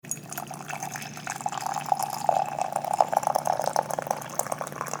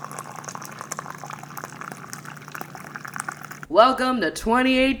Welcome to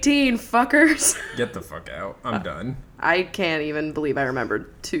 2018, fuckers. Get the fuck out. I'm done. I can't even believe I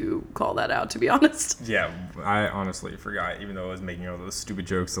remembered to call that out, to be honest. Yeah, I honestly forgot, even though I was making all those stupid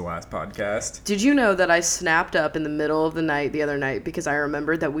jokes the last podcast. Did you know that I snapped up in the middle of the night the other night because I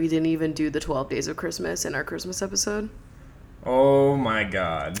remembered that we didn't even do the 12 Days of Christmas in our Christmas episode? Oh my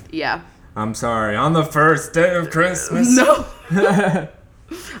god. Yeah. I'm sorry. On the first day of Christmas. No.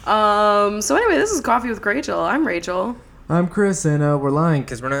 So anyway, this is Coffee with Rachel. I'm Rachel. I'm Chris, and we're lying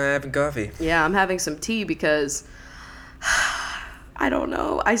because we're not having coffee. Yeah, I'm having some tea because I don't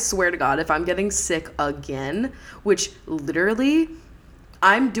know. I swear to God, if I'm getting sick again, which literally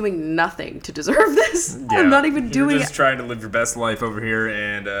I'm doing nothing to deserve this. Yeah, I'm not even doing it. You're just trying to live your best life over here,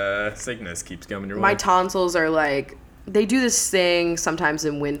 and sickness keeps coming your way. My tonsils are like, they do this thing sometimes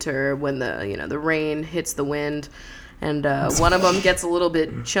in winter when the rain hits the wind, and one of them gets a little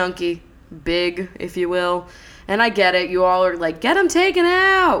bit chunky, big, if you will. And I get it. You all are like, get them taken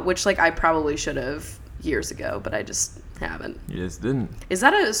out, which like I probably should have years ago, but I just haven't. You just didn't. Is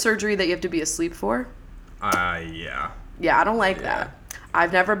that a surgery that you have to be asleep for? Yeah. Yeah, I don't like that.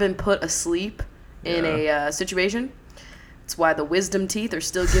 I've never been put asleep in a situation. It's why the wisdom teeth are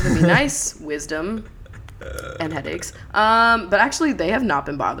still giving me nice wisdom and headaches. But actually, they have not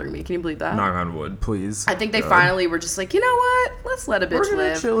been bothering me. Can you believe that? Knock on wood, please. I think they finally were just like, you know what? Let's let a bitch live. We're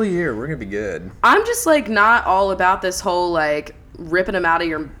gonna chill here. We're gonna be good. I'm just like not all about this whole like ripping them out of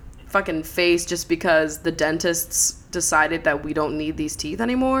your fucking face just because the dentists decided that we don't need these teeth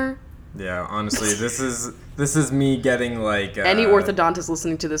anymore. Yeah, honestly, this is me getting like any orthodontist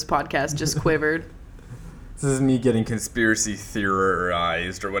listening to this podcast just quivered. This is me getting conspiracy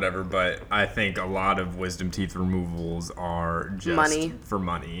theorized or whatever, but I think a lot of wisdom teeth removals are just for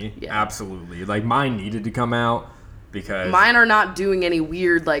money. Yeah. Absolutely. Like mine needed to come out because mine are not doing any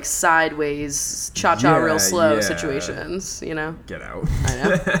weird like sideways cha-cha real slow situations, you know? Get out. I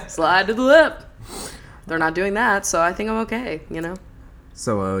know. Slide to the lip. They're not doing that, so I think I'm okay, you know?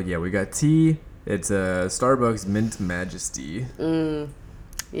 So we got tea. It's a Starbucks Mint Majesty.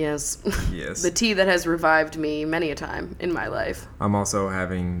 Yes. Yes. The tea that has revived me many a time in my life. I'm also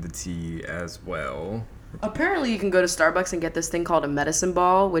having the tea as well. Apparently you can go to Starbucks and get this thing called a medicine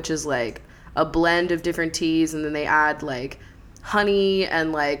ball, which is like a blend of different teas, and then they add like honey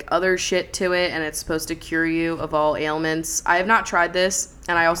and like other shit to it, and it's supposed to cure you of all ailments. I have not tried this,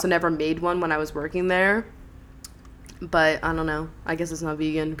 and I also never made one when I was working there. But I don't know. I guess it's not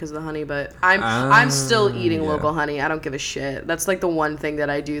vegan because of the honey, but I'm still eating local honey. I don't give a shit. That's like the one thing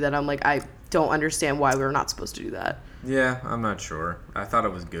that I do that I'm like, I don't understand why we're not supposed to do that. Yeah, I'm not sure. I thought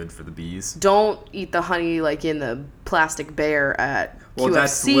it was good for the bees. Don't eat the honey like in the plastic bear at QFC. Well,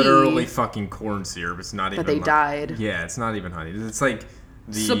 that's literally fucking corn syrup. It's not even. That they dyed. Yeah, it's not even honey. It's like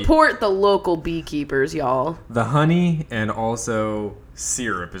support the local beekeepers, y'all. The honey and also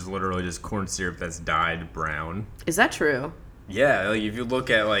syrup is literally just corn syrup that's dyed brown. Is that true? Yeah, like if you look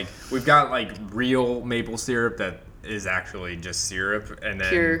at like we've got like real maple syrup that is actually just syrup, and then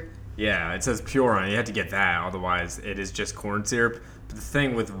pure. Yeah, it says pure on it. You have to get that, otherwise it is just corn syrup. But the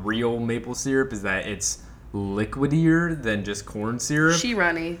thing with real maple syrup is that it's liquidier than just corn syrup. She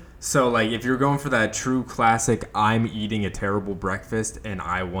runny. So like if you're going for that true classic I'm eating a terrible breakfast and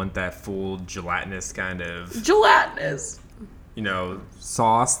I want that full gelatinous kind of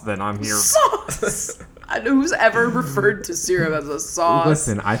sauce, then I'm here. Sauce. Who's ever referred to syrup as a sauce?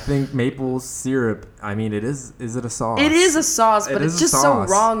 Listen, I think maple syrup, I mean, is it a sauce? It is a sauce, but it's just so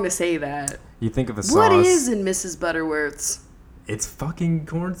wrong to say that. You think of a sauce. What is in Mrs. Butterworth's? It's fucking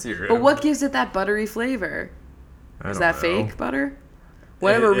corn syrup. But what gives it that buttery flavor? Is that fake butter?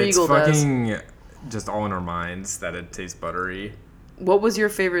 Whatever Regal does. It's fucking just all in our minds that it tastes buttery. What was your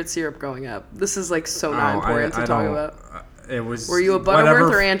favorite syrup growing up? This is like so not important to talk about. It was. Were you a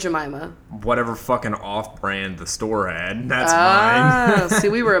Butterworth or Aunt Jemima? Whatever fucking off-brand the store had. That's mine. See,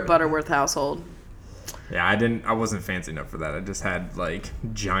 we were a Butterworth household. Yeah, I wasn't fancy enough for that. I just had like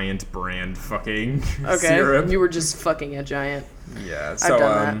Giant brand fucking syrup. You were just fucking a Giant. Yeah. So I've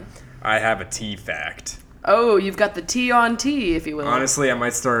done that. I have a tea fact. Oh, you've got the tea on tea, if you will. Honestly, I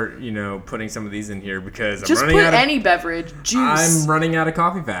might start, putting some of these in here because I'm running out of... any beverage, juice. I'm running out of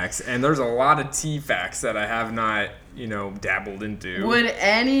coffee facts, and there's a lot of tea facts that I have not, dabbled into. Would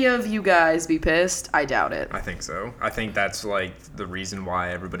any of you guys be pissed? I doubt it. I think so. I think that's, like, the reason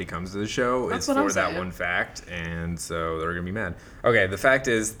why everybody comes to the show is for that one fact, and so they're going to be mad. Okay, the fact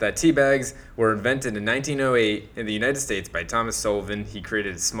is that tea bags were invented in 1908 in the United States by Thomas Sullivan. He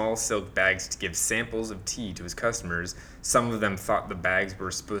created small silk bags to give samples of tea to his customers. Some of them thought the bags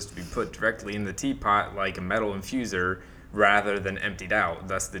were supposed to be put directly in the teapot like a metal infuser, rather than emptied out.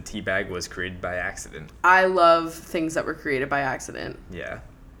 Thus, the tea bag was created by accident. I love things that were created by accident. Yeah.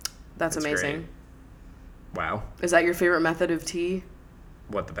 That's amazing. Great. Wow. Is that your favorite method of tea?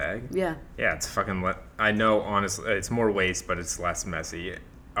 What, the bag? Yeah. Yeah, it's fucking... I know, honestly, it's more waste, but it's less messy.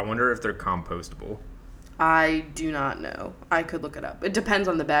 I wonder if they're compostable. I do not know. I could look it up. It depends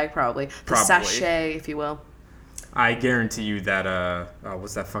on the bag, probably. The sachet, if you will. I guarantee you that,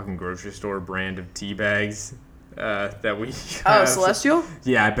 what's that fucking grocery store brand of tea bags that we have? Oh, Celestial?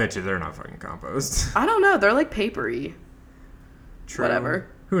 Yeah, I bet you they're not fucking compost. I don't know. They're like papery. True. Whatever.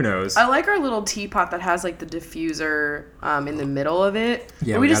 Who knows? I like our little teapot that has like the diffuser in the middle of it.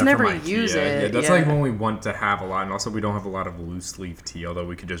 Yeah, but we just never use it. Yeah, that's like when we want to have a lot, and also we don't have a lot of loose leaf tea, although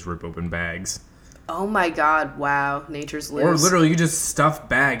we could just rip open bags. Oh my god, wow. Nature's loose. Or literally, you just stuff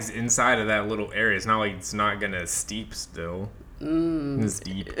bags inside of that little area. It's not like it's not going to steep still. It's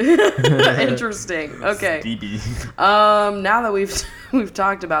deep. Interesting. Okay. Steepy. Now that we've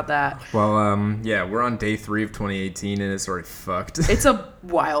talked about that. Well, yeah, we're on day 3 of 2018, and it's already fucked. It's a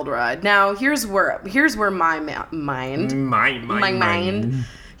wild ride. Now, here's where my mind.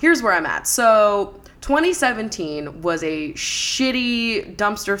 Here's where I'm at. So, 2017 was a shitty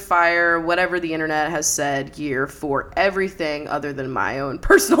dumpster fire, whatever the internet has said, year for everything other than my own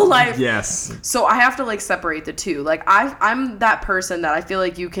personal life. Yes. So I have to like separate the two. Like I'm that person that I feel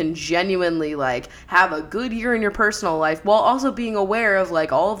like you can genuinely like have a good year in your personal life while also being aware of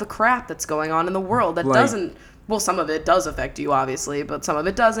like all of the crap that's going on in the world that doesn't. Well, some of it does affect you, obviously, but some of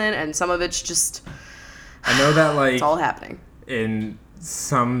it doesn't, and some of it's just. I know that like it's all happening. In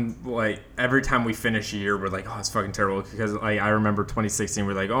some, like, every time we finish a year, we're like, oh, it's fucking terrible. Because, like, I remember 2016,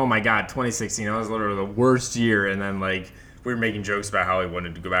 we're like, oh my god, 2016, that was literally the worst year. And then, like, we were making jokes about how we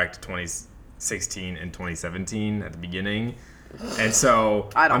wanted to go back to 2016 and 2017 at the beginning. And so,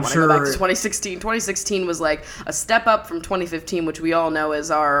 I don't want to go back to 2016. 2016 was, like, a step up from 2015, which we all know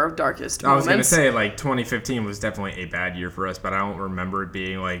is our darkest moments. I was going to say, like, 2015 was definitely a bad year for us, but I don't remember it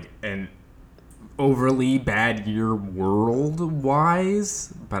being, like, an overly bad year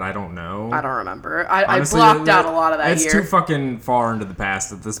world-wise, but I don't know. I don't remember. Honestly, I blocked out a lot of that year. It's too fucking far into the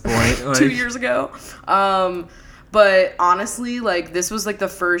past at this point. Like, 2 years ago. But honestly, like, this was, like, the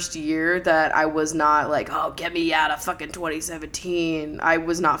first year that I was not, like, oh, get me out of fucking 2017. I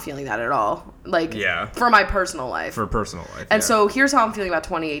was not feeling that at all. Like, yeah. For my personal life. For personal life, And so here's how I'm feeling about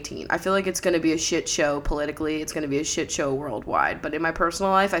 2018. I feel like it's going to be a shit show politically. It's going to be a shit show worldwide. But in my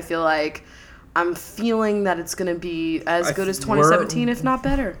personal life, I feel like I'm feeling that it's going to be as good as 2017, if not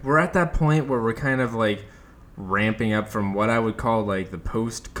better. We're at that point where we're kind of, like, ramping up from what I would call, like, the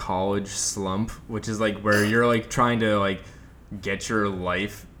post-college slump, which is, like, where you're, like, trying to, like, get your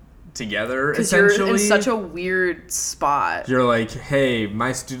life together, essentially. Because you're in such a weird spot. You're like, hey,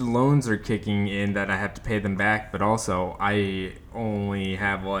 my student loans are kicking in that I have to pay them back, but also I only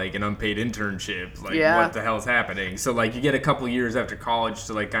have, like, an unpaid internship. Like, what the hell's happening? So, like, you get a couple years after college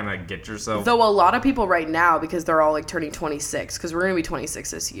to, like, kind of get yourself... Though a lot of people right now, because they're all, like, turning 26, because we're going to be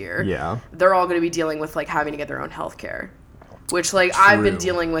 26 this year. Yeah. They're all going to be dealing with, like, having to get their own health care. Which, like, True. I've been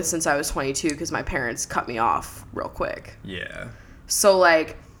dealing with since I was 22, because my parents cut me off real quick. Yeah. So,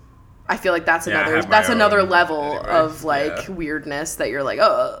 like, I feel like that's another level of, like, weirdness that you're like,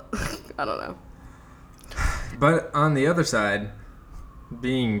 oh, I don't know. But on the other side,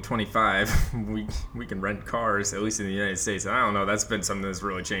 being 25, we can rent cars, at least in the United States. And I don't know, that's been something that's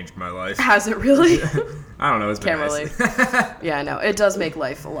really changed my life. Has it really? I don't know, it's been nice. Yeah, I know. It does make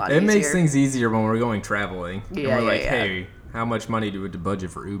life a lot easier. It makes things easier when we're going traveling. Yeah, and we're like, hey, how much money do we have to budget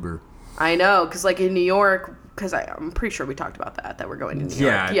for Uber? I know, because, like, in New York, because I'm pretty sure we talked about that we're going to New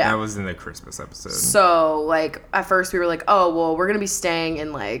York. Yeah, that was in the Christmas episode. So, like, at first we were like, oh, well, we're going to be staying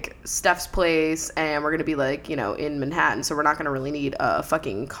in, like, Steph's place, and we're going to be, like, you know, in Manhattan, so we're not going to really need a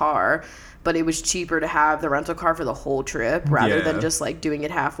fucking car. But it was cheaper to have the rental car for the whole trip rather than just, like, doing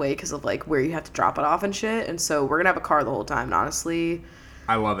it halfway because of, like, where you have to drop it off and shit. And so we're going to have a car the whole time, and honestly...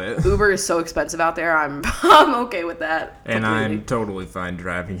 I love it. Uber is so expensive out there. I'm okay with that. And completely. I'm totally fine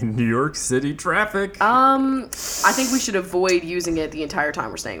driving in New York City traffic. I think we should avoid using it the entire time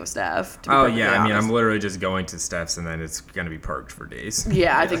we're staying with Steph. Oh yeah, I mean, I'm literally just going to Steph's and then it's gonna be parked for days.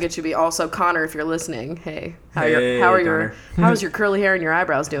 Yeah, I think it should be. Also, Connor, if you're listening, hey, how's your curly hair and your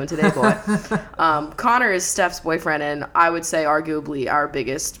eyebrows doing today, boy? Connor is Steph's boyfriend, and I would say arguably our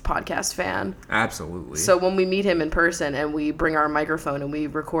biggest podcast fan. Absolutely. So when we meet him in person and we bring our microphone and we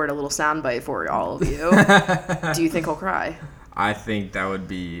record a little soundbite for all of you, do you think he'll cry? I think that would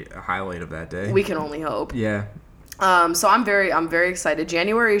be a highlight of that day. We can only hope. Yeah. So I'm very excited.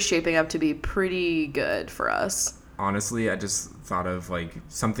 January is shaping up to be pretty good for us. honestly, I just thought of like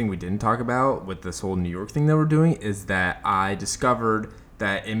something we didn't talk about with this whole New York thing that we're doing is that I discovered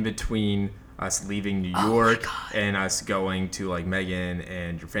that in between us leaving New York and us going to like Megan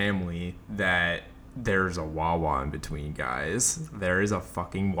and your family, that there's a Wawa in between, guys. There is a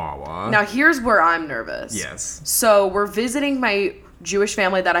fucking Wawa. Now here's where I'm nervous. Yes. So we're visiting my Jewish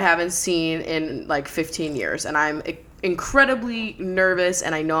family that I haven't seen in like 15 years, and I'm incredibly nervous,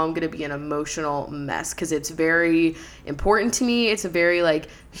 and I know I'm gonna be an emotional mess because it's very important to me. It's a very like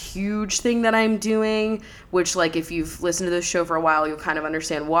huge thing that I'm doing, which like if you've listened to this show for a while, you'll kind of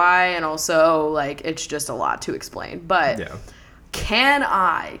understand why, and also like it's just a lot to explain. But can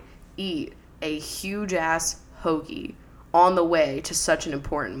I eat a huge ass hoagie on the way to such an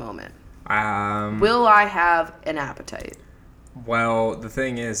important moment? Will I have an appetite? Well, the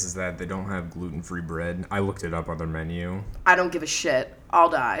thing is that they don't have gluten-free bread. I looked it up on their menu. I don't give a shit. I'll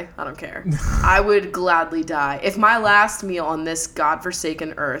die. I don't care. I would gladly die. If my last meal on this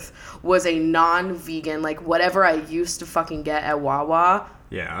godforsaken earth was a non-vegan, like whatever I used to fucking get at Wawa,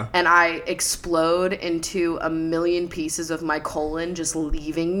 and I explode into a million pieces of my colon just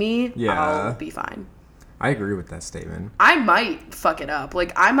leaving me, I'll be fine. I agree with that statement. I might fuck it up.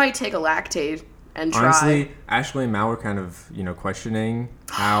 Like, I might take a Lactaid and try. Honestly, Ashley and Mal were kind of, questioning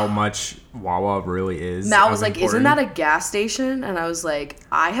how much Wawa really is. Mal was like, isn't that a gas station? And I was like,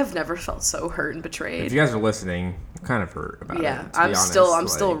 I have never felt so hurt and betrayed. If you guys are listening, I'm kind of hurt about it. Yeah, I'm still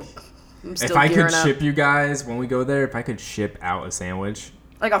if I could ship you guys, when we go there, if I could ship out a sandwich.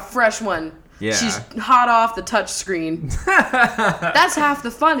 Like a fresh one. Yeah. She's hot off the touch screen. That's half the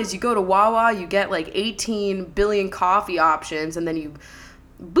fun is you go to Wawa, you get like 18 billion coffee options, and then you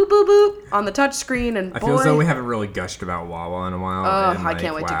boop, boop, boop on the touch screen, and I feel as though we haven't really gushed about Wawa in a while. Oh, I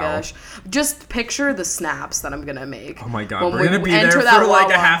can't wait to gush. Just picture the snaps that I'm going to make. Oh my God, we're going to be there for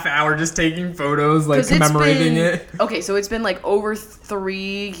like a half hour just taking photos, like commemorating it. Okay, so it's been like over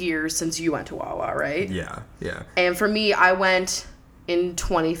 3 years since you went to Wawa, right? Yeah. And for me, I went in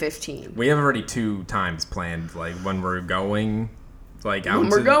 2015. We have already 2 times planned, like when we're going, like out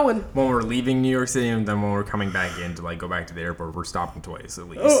when we're leaving New York City, and then when we're coming back in to like go back to the airport, we're stopping twice at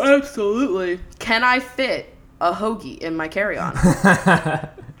least. Oh, absolutely. Can I fit a hoagie in my carry-on?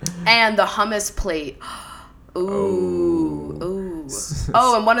 And the hummus plate. Ooh.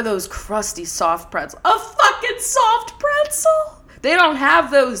 Oh, and one of those crusty soft pretzels. A fucking soft pretzel. They don't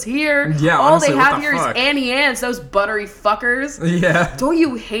have those here. Yeah, all honestly, they have here is Annie Ann's, those buttery fuckers. Yeah. Don't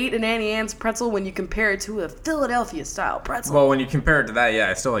you hate an Annie Ann's pretzel when you compare it to a Philadelphia-style pretzel? Well, when you compare it to that,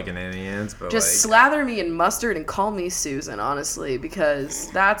 I still like an Annie Ann's, but just slather me in mustard and call me Susan, honestly, because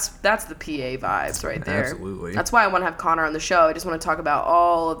that's the PA vibes right there. Absolutely. That's why I want to have Connor on the show. I just want to talk about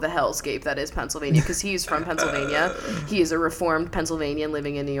all of the hellscape that is Pennsylvania, because he's from Pennsylvania. He is a reformed Pennsylvanian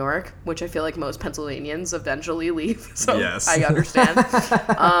living in New York, which I feel like most Pennsylvanians eventually leave. So yes. I understand. But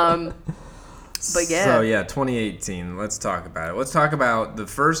yeah. So 2018. Let's talk about it. Let's talk about the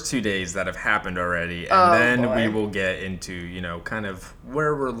first 2 days that have happened already, and then we will get into kind of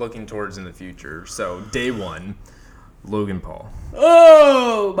where we're looking towards in the future. So day 1, Logan Paul.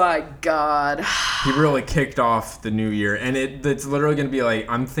 Oh my God. He really kicked off the new year, and it's literally going to be like,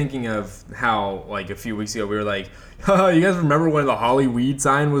 I'm thinking of how like a few weeks ago we were like, you guys remember when the Holly Weed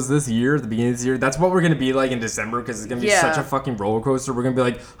sign was this year, at the beginning of this year? That's what we're going to be like in December, because it's going to be such a fucking roller coaster. We're going to be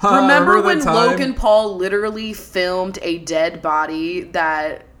like, remember when Logan Paul literally filmed a dead body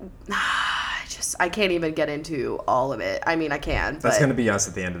that... I can't even get into all of it. I mean, I can. That's going to be us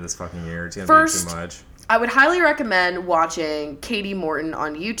at the end of this fucking year. It's going to be too much. I would highly recommend watching Katie Morton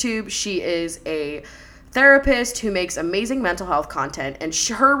on YouTube. She is a therapist who makes amazing mental health content, and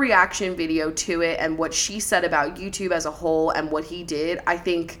her reaction video to it and what she said about YouTube as a whole and what he did, I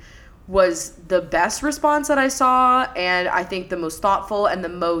think was the best response that I saw, and I think the most thoughtful and the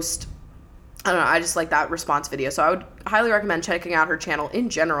most... I don't know, I just like that response video. So I would highly recommend checking out her channel in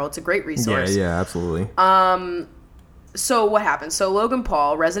general. It's a great resource. Yeah, absolutely. So what happened? So Logan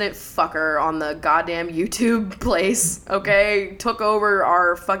Paul, resident fucker on the goddamn YouTube place, okay, took over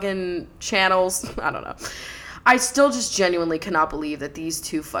our fucking channels. I don't know. I still just genuinely cannot believe that these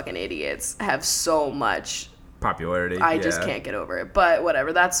 2 fucking idiots have so much popularity. I just can't get over it. But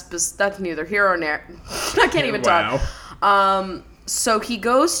whatever. That's neither here or there. I can't even talk. So he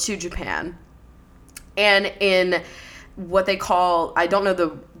goes to Japan, and in what they call, I don't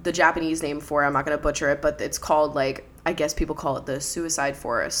know the Japanese name for it, I'm not going to butcher it, but it's called, like, I guess people call it the suicide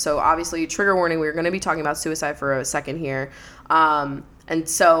forest. So obviously, trigger warning, we're going to be talking about suicide for a second here. And And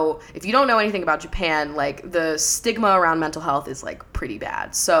so if you don't know anything about Japan, like the stigma around mental health is like pretty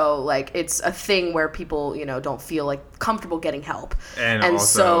bad. So like it's a thing where people, you know, don't feel like comfortable getting help. And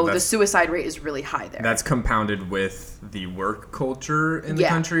so the suicide rate is really high there. That's compounded with the work culture in the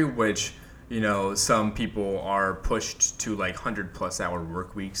country, which, you know, some people are pushed to like 100+ hour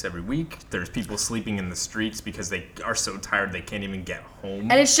work weeks every week. There's people sleeping in the streets because they are so tired they can't even get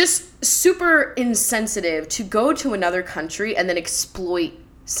home. And it's just super insensitive to go to another country and then exploit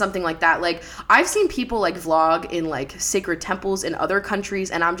something like that. Like, I've seen people like vlog in like sacred temples in other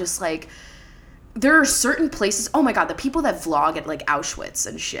countries, and I'm just like, there are certain places, oh my God, the people that vlog at like Auschwitz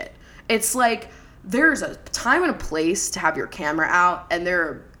and shit. It's like, there's a time and a place to have your camera out, and there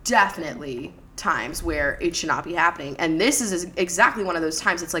are definitely times where it should not be happening, and this is exactly one of those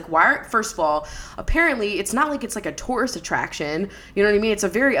times. It's like, why first of all, apparently it's not like it's like a tourist attraction, you know what I mean? It's a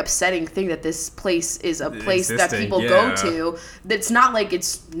very upsetting thing that this place is a place that people go to. It's not like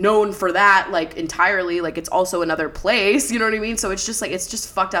it's known for that like entirely, like it's also another place, you know what I mean? So it's just like, it's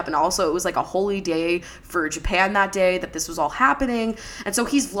just fucked up. And also it was like a holy day for Japan that day that this was all happening, and so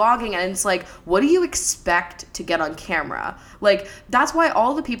he's vlogging, and it's like, what do you expect to get on camera? Like, that's why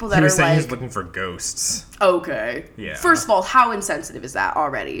all the people that he was are saying like, he's looking for ghosts. Okay. Yeah. First of all, how insensitive is that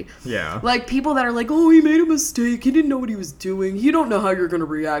already? Yeah. Like, people that are like, oh, he made a mistake. He didn't know what he was doing. You don't know how you're going to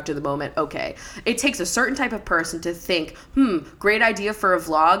react in the moment. Okay. It takes a certain type of person to think, great idea for a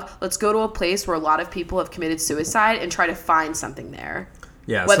vlog. Let's go to a place where a lot of people have committed suicide and try to find something there.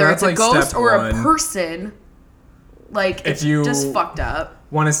 Yeah. Whether so it's a like ghost or a person, like, it's just fucked up.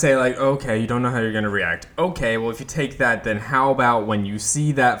 Want to say like, okay, you don't know how you're going to react. Okay, well, if you take that, then how about when you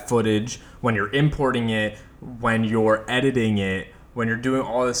see that footage, when you're importing it, when you're editing it, when you're doing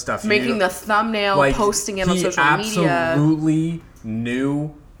all this stuff, making the thumbnail, like, posting it on social media. He absolutely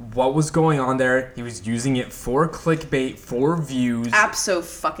knew what was going on there. He was using it for clickbait, for views.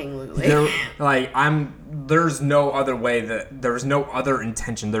 Abso-fucking-lutely. There's no other way there's no other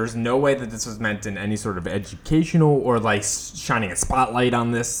intention. There's no way that this was meant in any sort of educational or like shining a spotlight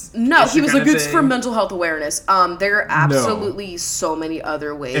on this. No, he was like, it's for mental health awareness. There are absolutely so many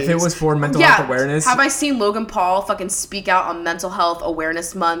other ways. If it was for mental health awareness. Have I seen Logan Paul fucking speak out on Mental Health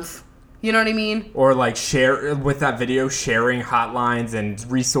Awareness Month? You know what I mean? Or like share with that video, sharing hotlines and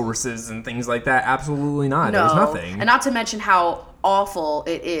resources and things like that. Absolutely not. No. There's nothing. And not to mention how awful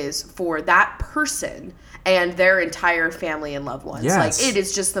it is for that person and their entire family and loved ones. Yes. Like, it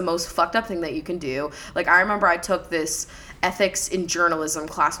is just the most fucked up thing that you can do. Like, I remember I took this ethics in journalism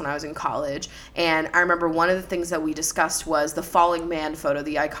class when I was in college, and I remember one of the things that we discussed was the falling man photo,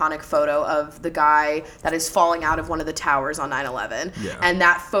 the iconic photo of the guy that is falling out of one of the towers on 9/11. Yeah. And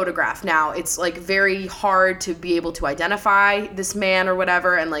that photograph, now it's like very hard to be able to identify this man or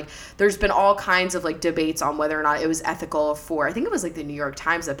whatever, and like there's been all kinds of like debates on whether or not it was ethical for, I think it was like the New York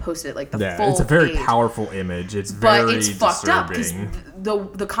Times that posted it, like the full it's a very page. Powerful image. It's very but it's fucked up because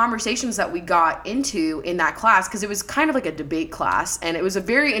disturbing. the conversations that we got into in that class, because it was kind of like a debate class, and it was a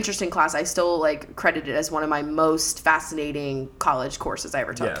very interesting class. I still like credit it as one of my most fascinating college courses I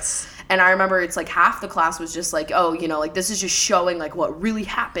ever took. Yes. And I remember it's like half the class was just like, oh, you know, like this is just showing like what really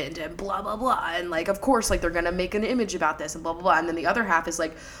happened and blah, blah, blah. And like, of course, like they're going to make an image about this and blah, blah, blah. And then the other half is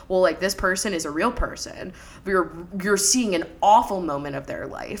like, well, like this person is a real person. You're seeing an awful moment of their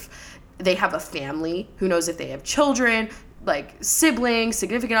life. They have a family. Who knows if they have children, like siblings,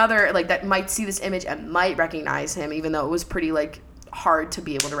 significant other, like that might see this image and might recognize him, even though it was pretty like hard to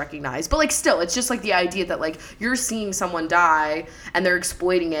be able to recognize. But like still, it's just like the idea that like you're seeing someone die and they're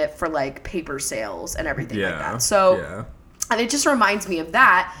exploiting it for like paper sales and everything like that. So and it just reminds me of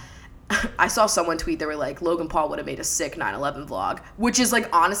that. I saw someone tweet, they were like, Logan Paul would have made a sick 9/11 vlog, which is like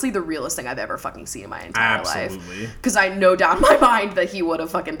honestly the realest thing I've ever fucking seen in my entire life. Because I know down in my mind that he would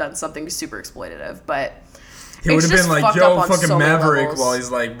have fucking done something super exploitative, but he would have been like, yo, fucking so Maverick, while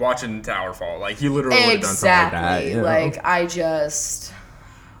he's like watching Tower fall. Like he literally would have done something like that. You know? Like I just,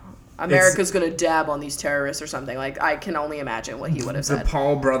 America's gonna dab on these terrorists or something. Like I can only imagine what he would have said. The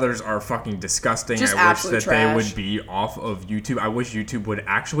Paul brothers are fucking disgusting. Just I wish that trash. They would be off of YouTube. I wish YouTube would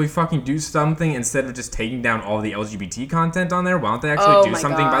actually fucking do something instead of just taking down all the LGBT content on there. Why don't they actually do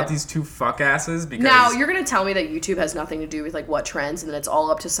something about these two fuck asses? Because now you're gonna tell me that YouTube has nothing to do with like what trends, and then it's all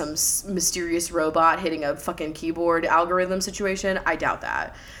up to some mysterious robot hitting a fucking keyboard algorithm situation. I doubt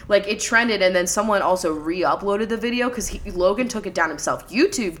that. Like it trended, and then someone also re-uploaded the video because Logan took it down himself.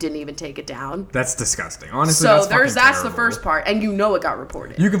 YouTube didn't even take it down. That's disgusting. Honestly, so that's the first part, and you know it got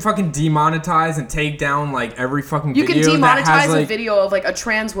reported. You can fucking demonetize and take down like every fucking video. You can demonetize that has, like, a video of like a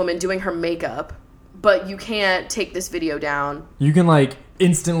trans woman doing her makeup, but you can't take this video down. You can like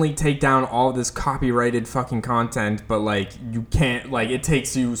instantly take down all this copyrighted fucking content, but like you can't, like it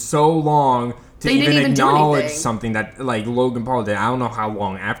takes you so long to even acknowledge something that like Logan Paul did. I don't know how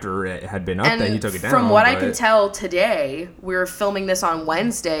long after it had been up that he took it down. From what I can tell today, we're filming this on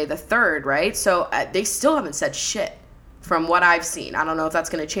Wednesday the 3rd, right? So they still haven't said shit from what I've seen. I don't know if that's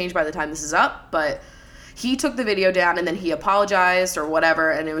going to change by the time this is up, but he took the video down and then he apologized or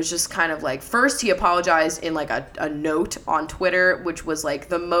whatever, and it was just kind of like, first he apologized in like a note on Twitter, which was like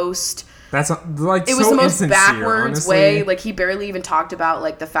the most... That's like it was so the most backwards honestly. way. Like he barely even talked about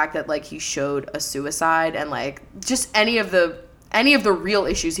like the fact that like he showed a suicide and like just any of the real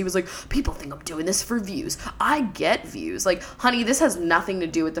issues. He was like, people think I'm doing this for views. I get views. Like, honey, this has nothing to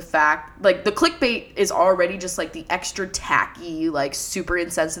do with the fact, like the clickbait is already just like the extra tacky, like super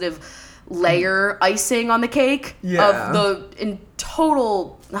insensitive layer icing on the cake of the in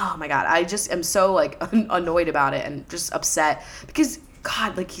total. Oh my God. I just am so like annoyed about it and just upset because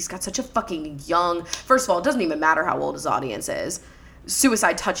God, like he's got such a fucking young, first of all, it doesn't even matter how old his audience is.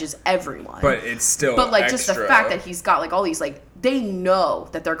 Suicide touches everyone. But it's still But like extra. Just the fact that he's got like all these, like they know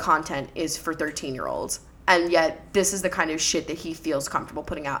that their content is for 13-year-olds. And yet this is the kind of shit that he feels comfortable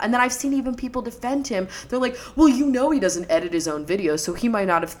putting out. And then I've seen even people defend him. They're like, well, you know he doesn't edit his own videos, so he might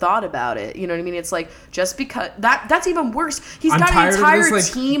not have thought about it. You know what I mean? It's like, just because... That's even worse. He's got an entire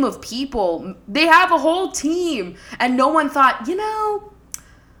team of people. They have a whole team. And no one thought, you know...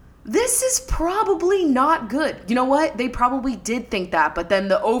 this is probably not good. You know what? They probably did think that, but then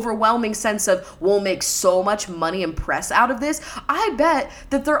the overwhelming sense of we'll make so much money and press out of this, I bet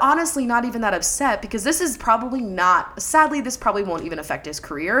that they're honestly not even that upset because this is probably not, sadly, this probably won't even affect his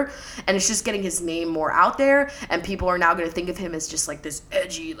career, and it's just getting his name more out there, and people are now going to think of him as just like this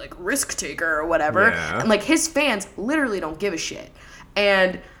edgy, like risk taker or whatever, and like his fans literally don't give a shit,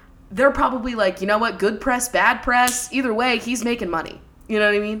 and they're probably like, you know what, good press, bad press, either way, he's making money. You know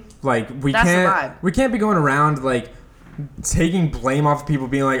what I mean? Like we can't be going around like taking blame off of people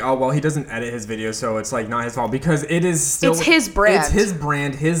being like, oh well, he doesn't edit his videos, so it's like not his fault, because it is still, it's his brand. It's his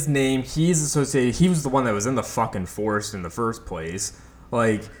brand, his name. He's associated. He was the one that was in the fucking forest in the first place.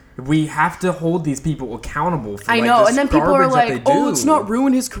 Like, we have to hold these people accountable for, like, and then people are like, oh, let's not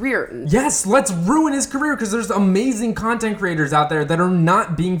ruin his career. Yes, let's ruin his career, because there's amazing content creators out there that are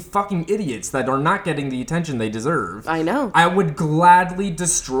not being fucking idiots, that are not getting the attention they deserve. I know. I would gladly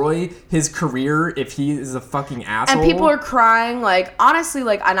destroy his career if he is a fucking asshole. And people are crying, like, honestly,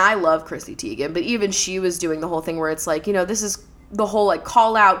 like, and I love Chrissy Teigen, but even she was doing the whole thing where it's like, you know, this is the whole like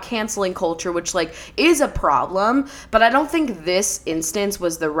call out canceling culture, which like is a problem, but I don't think this instance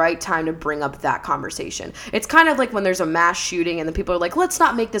was the right time to bring up that conversation. It's kind of like when there's a mass shooting and then people are like, let's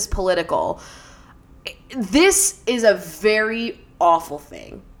not make this political. This is a very awful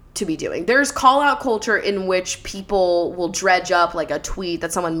thing to be doing. There's call out culture in which people will dredge up like a tweet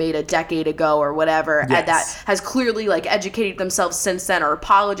that someone made a decade ago or whatever, and that has clearly like educated themselves since then or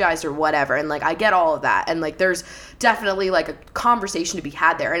apologized or whatever, and like I get all of that, and like there's definitely like a conversation to be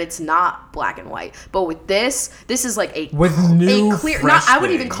had there, and it's not black and white. But with this is like a clear, not, I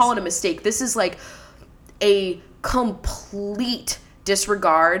wouldn't even call it a mistake. This is like a complete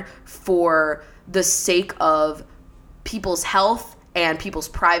disregard for the sake of people's health and people's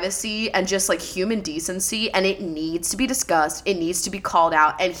privacy and just like human decency, and it needs to be discussed, it needs to be called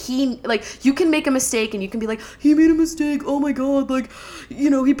out. And he, like, you can make a mistake and you can be like, he made a mistake, oh my god, like, you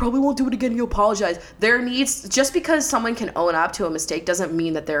know, he probably won't do it again, he'll apologize. There needs, just because someone can own up to a mistake doesn't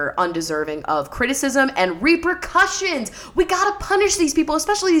mean that they're undeserving of criticism and repercussions. We gotta punish these people,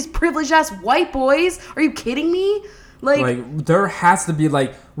 especially these privileged ass white boys. Are you kidding me? Like, there has to be,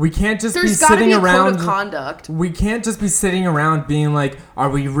 like, we can't just be sitting around. Code of conduct. We can't just be sitting around being like,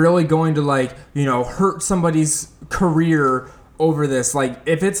 are we really going to, like, you know, hurt somebody's career over this? Like,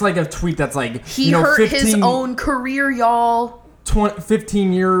 if it's like a tweet that's like, he hurt his own career, y'all.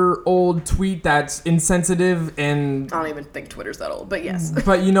 15-year-old tweet that's insensitive, and I don't even think Twitter's that old, but yes.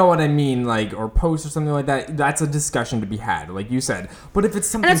 But you know what I mean, like, or post or something like that. That's a discussion to be had, like you said. But if it's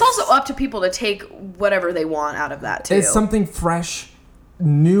something, and it's also up to people to take whatever they want out of that too. It's something fresh,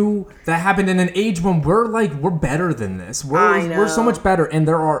 new, that happened in an age when we're better than this. We're so much better, and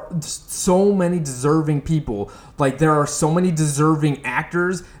there are so many deserving people. Like, there are so many deserving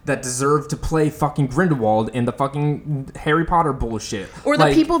actors that deserve to play fucking Grindelwald in the fucking Harry Potter bullshit. Or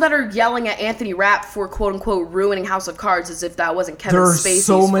the people that are yelling at Anthony Rapp for quote unquote ruining House of Cards as if that wasn't Kevin Spacey's fault. There's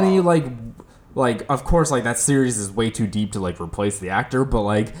so many like of course, like, that series is way too deep to like replace the actor, but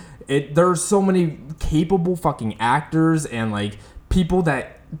like there's so many capable fucking actors and like people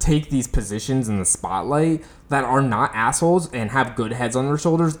that take these positions in the spotlight that are not assholes and have good heads on their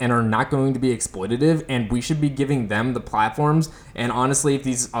shoulders and are not going to be exploitative, and we should be giving them the platforms. And honestly, if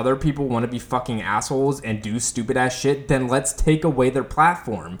these other people want to be fucking assholes and do stupid ass shit, then let's take away their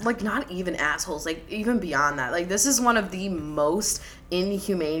platform. Like, not even assholes, like, even beyond that. Like, this is one of the most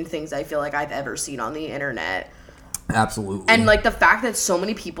inhumane things I feel like I've ever seen on the internet. Absolutely. And, like, the fact that so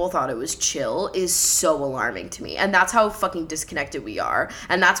many people thought it was chill is so alarming to me. And that's how fucking disconnected we are.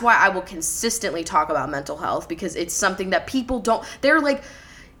 And that's why I will consistently talk about mental health, because it's something that people don't... They're like...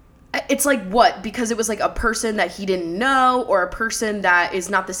 It's like, what? Because it was, like, a person that he didn't know, or a person that is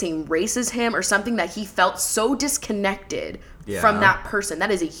not the same race as him, or something that he felt so disconnected from that person. That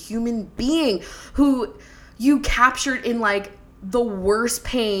is a human being who you captured in, like, the worst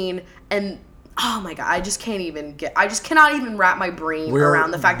pain and... Oh my God, I just cannot even wrap my brain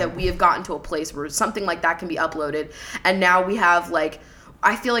around the fact that we have gotten to a place where something like that can be uploaded. And now we have, like,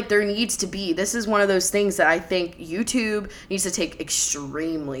 I feel like there needs to be, this is one of those things that I think YouTube needs to take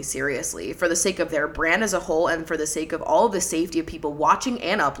extremely seriously for the sake of their brand as a whole and for the sake of all of the safety of people watching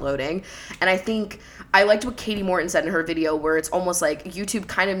and uploading. And I think I liked what Katie Morton said in her video, where it's almost like YouTube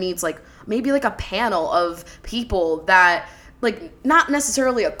kind of needs, like, maybe like a panel of people that, like, not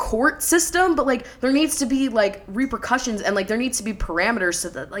necessarily a court system, but, like, there needs to be, like, repercussions and, like, there needs to be parameters so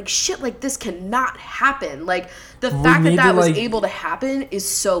that, like, shit like this cannot happen. Like, the fact that that was able to happen is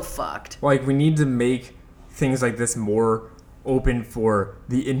so fucked. Like, we need to make things like this more open for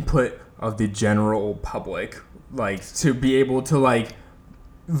the input of the general public, like, to be able to, like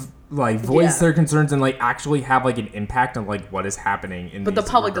voice their concerns and, like, actually have, like, an impact on, like, what is happening in But the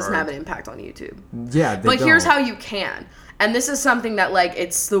public doesn't have an impact on YouTube. Yeah, they don't. Here's how you can. And this is something that, like,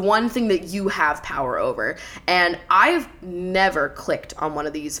 it's the one thing that you have power over. And I've never clicked on one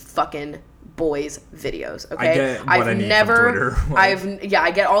of these fucking boys' videos, okay? I get what I need from Twitter.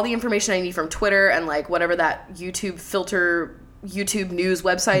 I get all the information I need from Twitter and, like, whatever that YouTube news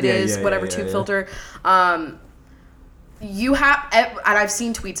website is, tube filter. You have, and I've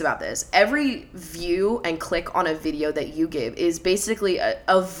seen tweets about this, every view and click on a video that you give is basically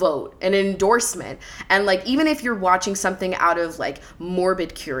a vote, an endorsement. And, like, even if you're watching something out of, like,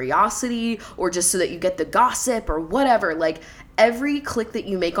 morbid curiosity or just so that you get the gossip or whatever, like, every click that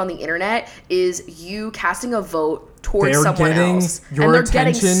you make on the internet is you casting a vote towards someone else. And they're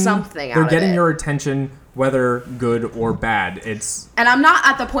getting something out of it. They're getting your attention, whether good or bad. And I'm not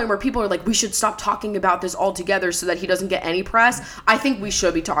at the point where people are like, we should stop talking about this altogether so that he doesn't get any press. I think we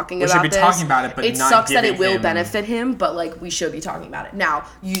should be talking about this. We should be talking about it, but it sucks that it will benefit him, but, like, we should be talking about it. Now,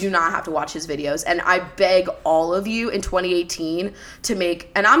 you do not have to watch his videos, and I beg all of you in 2018 to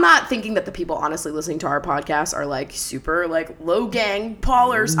make, and I'm not thinking that the people honestly listening to our podcast are, like, super, like, low gang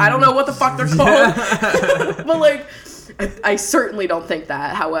Paulers. I don't know what the fuck they're called. But, like, I certainly don't think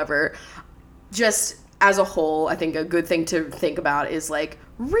that. However, just as a whole, I think a good thing to think about is, like,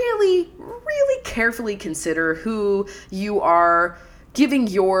 really, really carefully consider who you are giving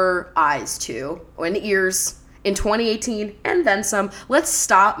your eyes to and ears in 2018 and then some. Let's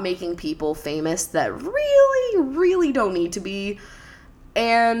stop making people famous that really, really don't need to be.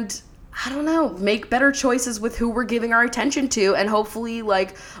 And I don't know, make better choices with who we're giving our attention to, and hopefully,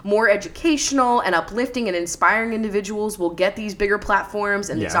 like, more educational and uplifting and inspiring individuals will get these bigger platforms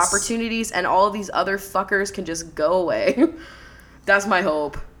and these opportunities, and all of these other fuckers can just go away. That's my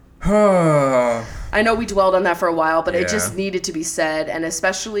hope. I know we dwelled on that for a while, but it just needed to be said, and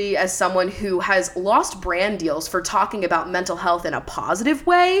especially as someone who has lost brand deals for talking about mental health in a positive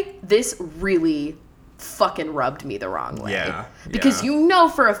way, this really fucking rubbed me the wrong way. Because you know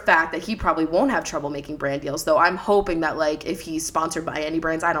for a fact that he probably won't have trouble making brand deals, though I'm hoping that, like, if he's sponsored by any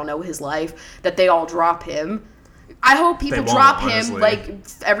brands, I don't know his life, that they all drop him. I hope people drop him honestly. Like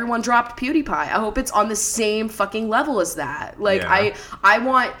everyone dropped PewDiePie. I hope it's on the same fucking level as that. Like, I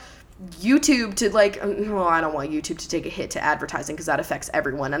want YouTube to, like, well, I don't want YouTube to take a hit to advertising because that affects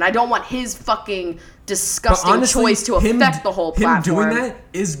everyone, and I don't want his fucking disgusting honestly, choice to affect the whole platform. Him doing that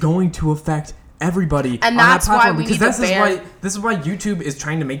is going to affect everybody and that's on that platform, why we because need this is why YouTube is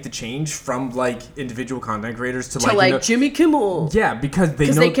trying to make the change from, like, individual content creators to like you know, Jimmy Kimmel. Yeah, because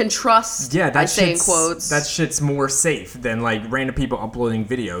they can trust. Yeah, I say in quotes. That shit's more safe than, like, random people uploading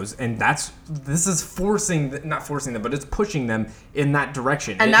videos, and this is not forcing them, but it's pushing them in that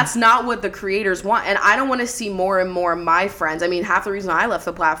direction. And that's not what the creators want. And I don't want to see more and more of my friends. I mean, half the reason I left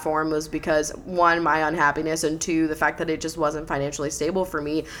the platform was because, one, my unhappiness, and two, the fact that it just wasn't financially stable for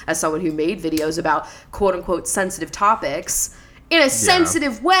me as someone who made videos about quote-unquote sensitive topics in a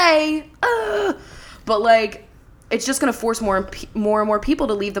sensitive way. But, like, it's just going to force more and more people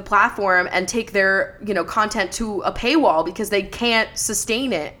to leave the platform and take their, content to a paywall because they can't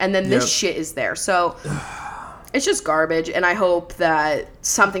sustain it. And then this shit is there. So it's just garbage. And I hope that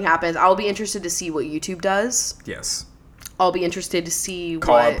something happens. I'll be interested to see what YouTube does. Yes. I'll be interested to see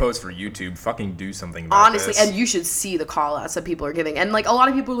call out posts for YouTube. Fucking do something about this. And you should see the call outs that people are giving. And like a lot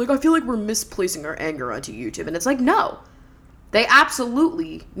of people are like, I feel like we're misplacing our anger onto YouTube. And it's like, no. They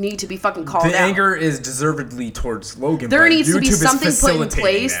absolutely need to be fucking called out. The anger is deservedly towards Logan. There needs to be something put in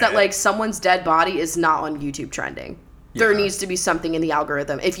place that like someone's dead body is not on YouTube trending. Yeah. There needs to be something in the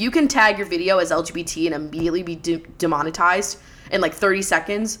algorithm. If you can tag your video as LGBT and immediately be demonetized in like 30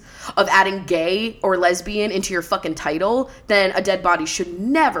 seconds of adding gay or lesbian into your fucking title, then a dead body should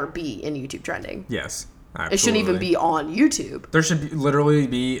never be in YouTube trending. Yes, absolutely. It shouldn't even be on YouTube. There should literally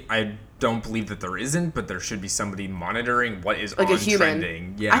be, I don't believe that there isn't, but there should be somebody monitoring what is like on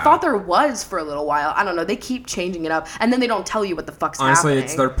trending. Yeah, I thought there was for a little while. I don't know. They keep changing it up, and then they don't tell you what the fuck's happening.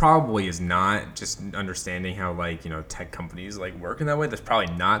 Honestly, there probably is not. Just understanding how tech companies work in that way. There's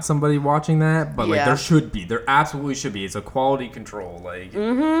probably not somebody watching that, but there should be. There absolutely should be. It's a quality control.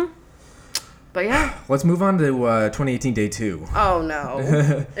 Mm-hmm. But yeah. Let's move on to 2018 day 2. Oh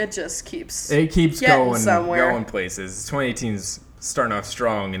no, it just keeps. It keeps going places. 2018's starting off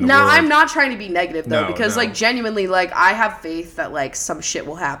strong in the world. Now, I'm not trying to be negative, though, because, genuinely, I have faith that, some shit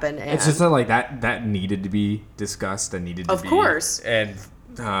will happen. And it's just that needed to be discussed and needed to be... Of course. And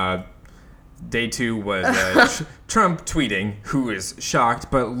day 2 was Trump tweeting, who is shocked,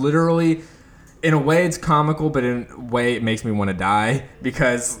 but literally... In a way, it's comical, but in a way, it makes me want to die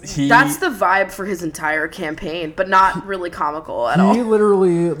because he... That's the vibe for his entire campaign, but not really comical at all. He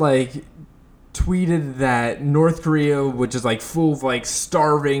literally, tweeted that North Korea, which is full of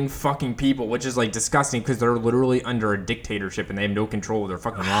starving fucking people, which is disgusting because they're literally under a dictatorship and they have no control of their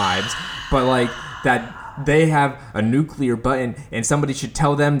fucking lives, but that they have a nuclear button and somebody should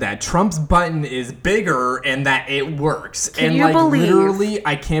tell them that Trump's button is bigger and that it works. Can you believe? Literally,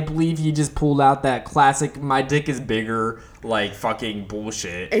 I can't believe he just pulled out that classic my dick is bigger fucking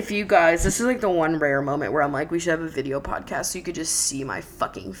bullshit. If you guys, this is the one rare moment where I'm we should have a video podcast so you could just see my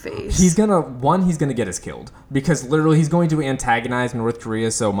fucking face. He's gonna get us killed because literally he's going to antagonize North Korea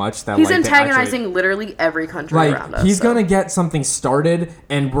so much that he's antagonizing literally every country around us. He's gonna get something started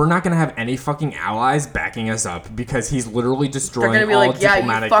and we're not gonna have any fucking allies backing us up because he's literally destroying They're gonna be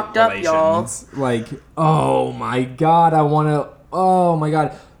diplomatic you fucked relations. Up, y'all. Oh my god, oh my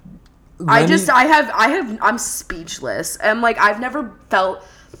god. I'm speechless. And I've never felt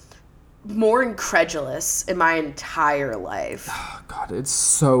more incredulous in my entire life. Oh god, it's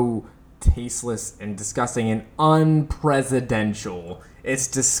so tasteless and disgusting and unpresidential. It's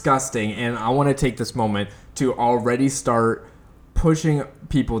disgusting, and I want to take this moment to already start pushing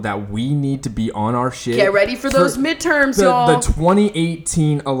people that we need to be on our shit. Get ready for those midterms, y'all. The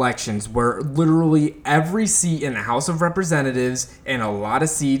 2018 elections, where literally every seat in the House of Representatives and a lot of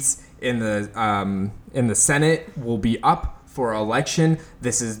seats in the Senate will be up for election.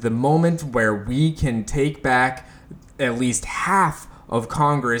 This is the moment where we can take back at least half of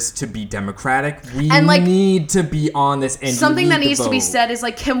Congress to be Democratic. We need to be on this. And something that needs to be said is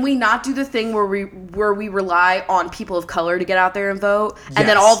can we not do the thing where we rely on people of color to get out there and vote, and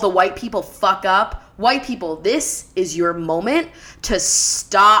then all the white people fuck up? White people, this is your moment to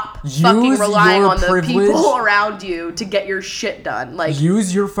stop fucking relying on the people around you to get your shit done.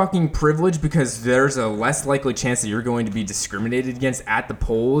 Use your fucking privilege because there's a less likely chance that you're going to be discriminated against at the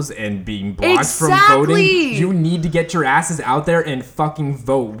polls and being blocked from voting. You need to get your asses out there and fucking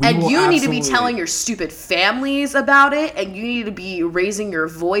vote. And you need to be telling your stupid families about it, and you need to be raising your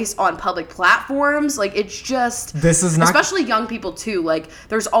voice on public platforms. It's just... This is not... Especially young people, too.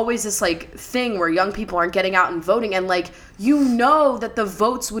 There's always this, thing where young people aren't getting out and voting, and that the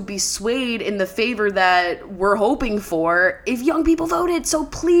votes would be swayed in the favor that we're hoping for if young people voted. So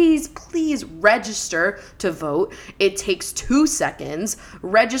please register to vote. It takes 2 seconds.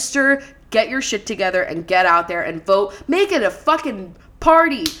 Register, get your shit together, and get out there and vote. Make it a fucking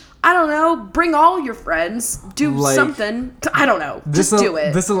party. I don't know. Bring all your friends. Do something. I don't know. Just do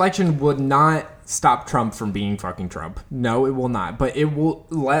it. This election would not stop Trump from being fucking Trump. No, it will not. But it will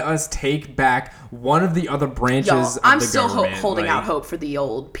let us take back one of the other branches of the government. I'm still holding out hope for the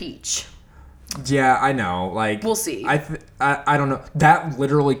old peach. Yeah, I know. We'll see. I don't know. That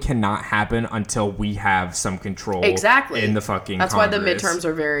literally cannot happen until we have some control. Exactly. In the fucking That's Congress. Why the midterms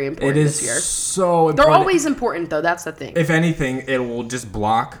are very important this year. It is so important. They're always important, though. That's the thing. If anything, it will just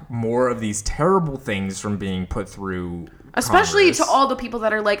block more of these terrible things from being put through Especially Congress. To all the people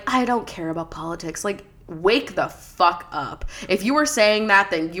that are I don't care about politics. Wake the fuck up. If you are saying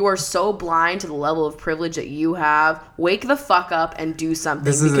that, then you are so blind to the level of privilege that you have. Wake the fuck up and do something.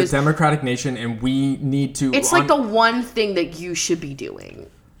 This is a democratic nation, and we need to... It's like the one thing that you should be doing.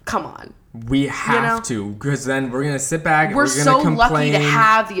 Come on. We have to, because then we're going to sit back and we're going to complain. so lucky to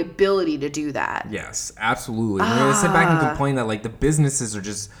have the ability to do that. Yes, absolutely. We're going to sit back and complain that, like, the businesses are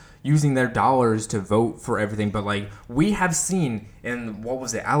just using their dollars to vote for everything. But, like, we have seen in,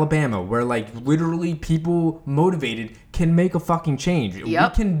 Alabama, where, like, literally people motivated can make a fucking change. Yep.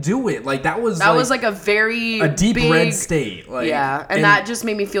 We can do it. Like, that was like a deep red state. Like, yeah, and that just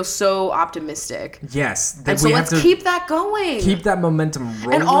made me feel so optimistic. Yes. And so let's keep that going. Keep that momentum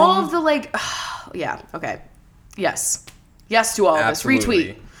rolling. And all of the, like, yeah, okay. Yes. Yes to all of this.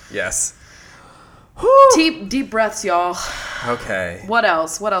 Retweet. Yes. Deep breaths, y'all. Okay. What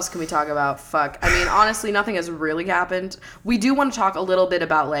else can we talk about? Fuck. I mean, honestly, nothing has really happened. We do want to talk a little bit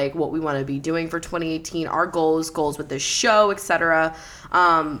about, like, what we want to be doing for 2018, our goals with this show, etc.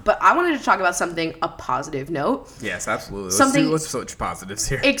 But I wanted to talk about something, a positive note. Yes, absolutely. Let's switch positives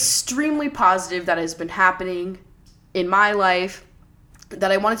here. Extremely positive that has been happening in my life that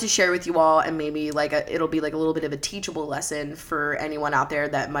I wanted to share with you all, and maybe like it'll be like a little bit of a teachable lesson for anyone out there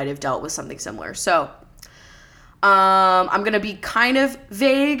that might have dealt with something similar. So I'm gonna be kind of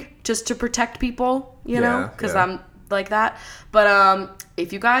vague just to protect people, you know, because I'm like that. But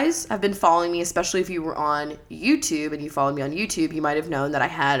if you guys have been following me, especially if you were on YouTube and you followed me on YouTube, you might have known that I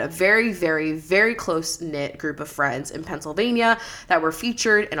had a very, very, very close-knit group of friends in Pennsylvania that were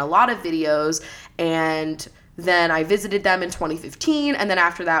featured in a lot of videos, and then I visited them in 2015, and then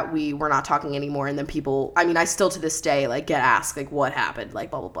after that, we were not talking anymore, and then people, I mean, I still to this day, like, get asked, like, what happened, like,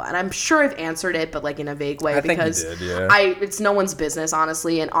 blah, blah, blah, and I'm sure I've answered it, but, like, in a vague way, because think you did, it's no one's business,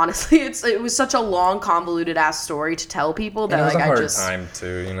 honestly, and honestly, it was such a long, convoluted-ass story to tell people that, like, it was a hard time,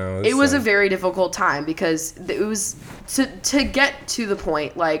 too, you know? It was a very difficult time, because it was, to get to the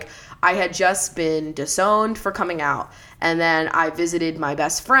point, like, I had just been disowned for coming out, and then I visited my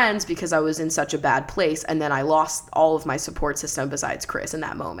best friends because I was in such a bad place, and then I lost all of my support system besides Chris in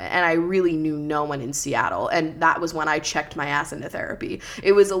that moment, and I really knew no one in Seattle, and that was when I checked my ass into therapy.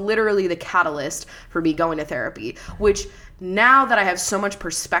 It was literally the catalyst for me going to therapy, which now that I have so much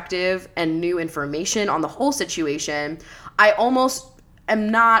perspective and new information on the whole situation, I almost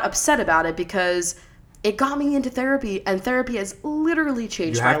am not upset about it, because it got me into therapy, and therapy has literally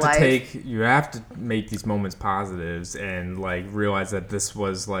changed my life. You have to make these moments positives and, like, realize that this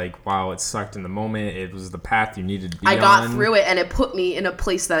was, like, wow, it sucked in the moment. It was the path you needed to be on. I got through it, and it put me in a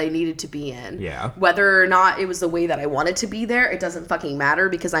place that I needed to be in. Yeah. Whether or not it was the way that I wanted to be there, it doesn't fucking matter,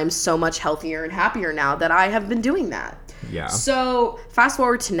 because I'm so much healthier and happier now that I have been doing that. Yeah. So, fast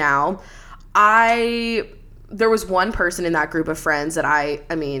forward to now, there was one person in that group of friends that I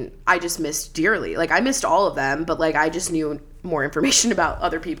just missed dearly. Like, I missed all of them, but, like, I just knew more information about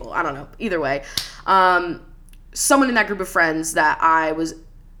other people. I don't know. Either way. Someone in that group of friends that I was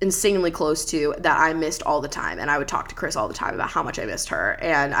insanely close to, that I missed all the time, and I would talk to Chris all the time about how much I missed her,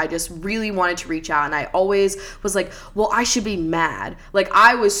 and I just really wanted to reach out, and I always was like, well, I should be mad. Like,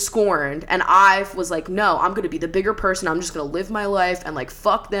 I was scorned, and I was like, no, I'm gonna be the bigger person, I'm just gonna live my life, and, like,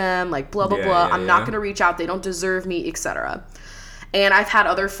 fuck them, like, blah, blah, blah, I'm not gonna reach out, they don't deserve me, etc. And I've had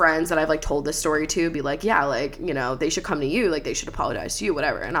other friends that I've, like, told this story to be like, yeah, like, you know, they should come to you, like, they should apologize to you,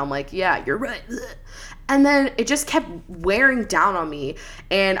 whatever. And I'm like, yeah, you're right. And then it just kept wearing down on me.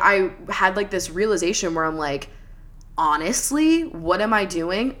 And I had, like, this realization where I'm like, honestly, what am I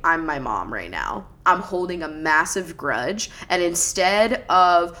doing? I'm my mom right now. I'm holding a massive grudge. And instead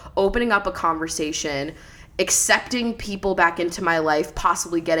of opening up a conversation, accepting people back into my life,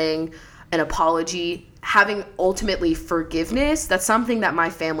 possibly getting an apology, having ultimately forgiveness, that's something that my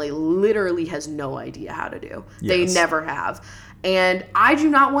family literally has no idea how to do. Yes. They never have. And I do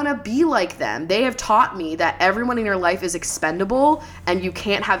not want to be like them. They have taught me that everyone in your life is expendable, and you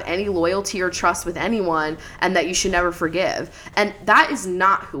can't have any loyalty or trust with anyone, and that you should never forgive. And that is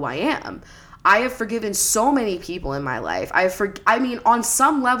not who I am. I have forgiven so many people in my life. On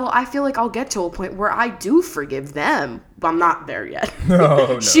some level, I feel like I'll get to a point where I do forgive them. But I'm not there yet.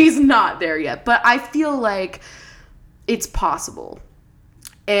 No. She's not there yet. But I feel like it's possible.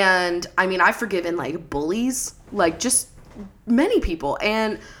 And, I mean, I've forgiven, like, bullies. Like, just many people.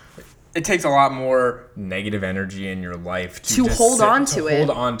 And it takes a lot more negative energy in your life to hold on to it. Hold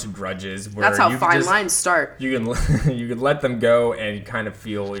on to grudges. Where that's how fine lines start. You can let them go and kind of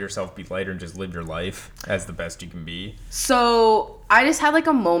feel yourself be lighter and just live your life as the best you can be. So I just had like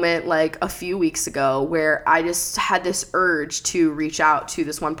a moment like a few weeks ago where I just had this urge to reach out to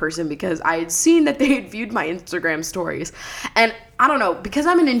this one person because I had seen that they had viewed my Instagram stories. And I don't know, because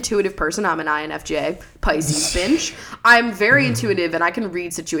I'm an intuitive person, I'm an INFJ, Pisces binge. I'm very intuitive and I can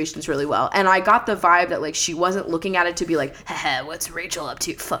read situations really well. And I got the vibe that like she wasn't looking at it to be like, haha, what's Rachel up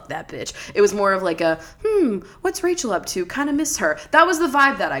to? Fuck that bitch. It was more of like a, what's Rachel up to? Kind of miss her. That was the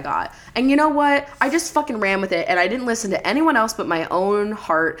vibe that I got. And you know what? I just fucking ran with it and I didn't listen to anyone else but my own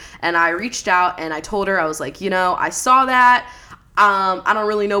heart. And I reached out and I told her, I was like, I saw that. I don't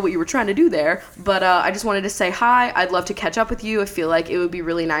really know what you were trying to do there, but I just wanted to say hi. I'd love to catch up with you. I feel like it would be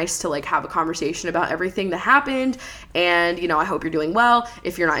really nice to like have a conversation about everything that happened. And, I hope you're doing well.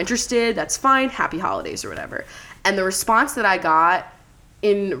 If you're not interested, that's fine. Happy holidays or whatever. And the response that I got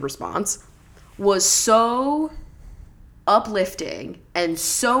in response was so uplifting and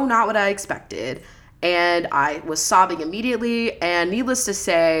so not what I expected. And I was sobbing immediately. And needless to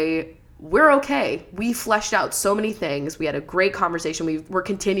say, we're okay. We fleshed out so many things. We had a great conversation. We're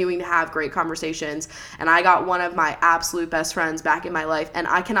continuing to have great conversations. And I got one of my absolute best friends back in my life. And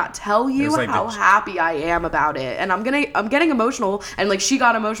I cannot tell you like how happy I am about it. And I'm getting emotional. And like she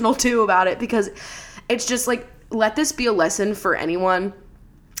got emotional too about it because it's just like, let this be a lesson for anyone.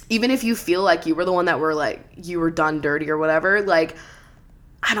 Even if you feel like you were the one that were like, you were done dirty or whatever. Like,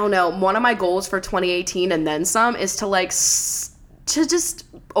 I don't know. One of my goals for 2018 and then some is to like, to just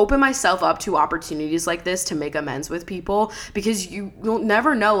open myself up to opportunities like this to make amends with people because you'll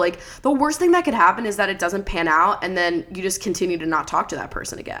never know. Like the worst thing that could happen is that it doesn't pan out and then you just continue to not talk to that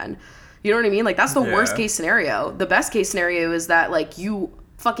person again. You know what I mean? Like that's the worst case scenario. The best case scenario is that like you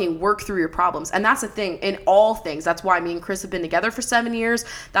fucking work through your problems. And that's the thing in all things. That's why me and Chris have been together for 7 years.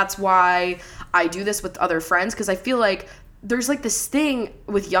 That's why I do this with other friends because I feel like there's like this thing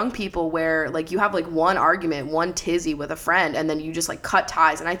with young people where like you have like one argument, one tizzy with a friend and then you just like cut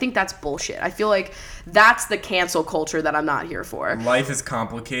ties. And I think that's bullshit. I feel like that's the cancel culture that I'm not here for. Life is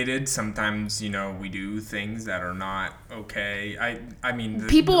complicated. Sometimes, we do things that are not okay. I mean,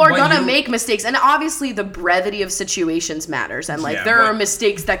 people are going to make mistakes. And obviously the brevity of situations matters. And like there are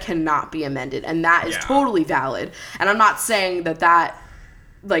mistakes that cannot be amended. And that is totally valid. And I'm not saying that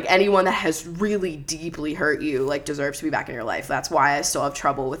like anyone that has really deeply hurt you like deserves to be back in your life. That's why I still have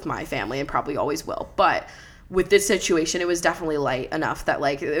trouble with my family and probably always will. But with this situation, it was definitely light enough that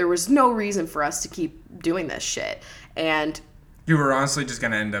like there was no reason for us to keep doing this shit. And you were honestly just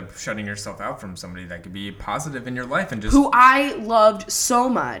going to end up shutting yourself out from somebody that could be positive in your life and just... Who I loved so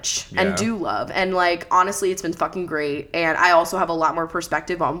much and do love. And, like, honestly, it's been fucking great. And I also have a lot more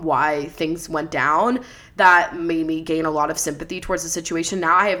perspective on why things went down that made me gain a lot of sympathy towards the situation.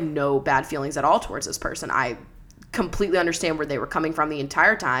 Now I have no bad feelings at all towards this person. I completely understand where they were coming from the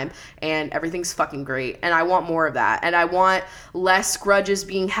entire time and everything's fucking great and I want more of that and I want less grudges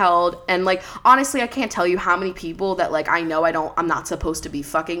being held and like honestly I can't tell you how many people that like I know I'm not supposed to be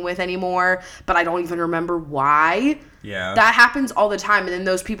fucking with anymore but I don't even remember why. Yeah. That happens all the time and then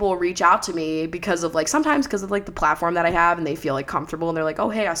those people will reach out to me because of like sometimes because of like the platform that I have and they feel like comfortable and they're like, oh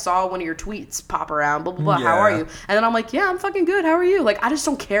hey, I saw one of your tweets pop around, blah blah blah, how are you? And then I'm like, yeah, I'm fucking good, how are you? Like I just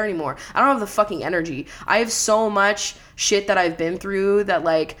don't care anymore. I don't have the fucking energy. I have so much shit that I've been through that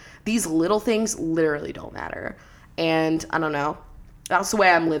like these little things literally don't matter. And I don't know. That's the way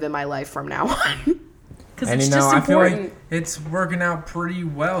I'm living my life from now on. And it's just important. I feel like it's working out pretty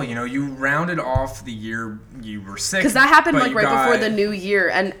well. You rounded off the year you were sick. Because that happened like right before the new year.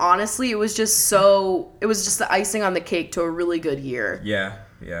 And honestly, it was just the icing on the cake to a really good year. Yeah.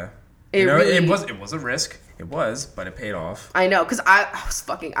 It was a risk. It was, but it paid off. I know, because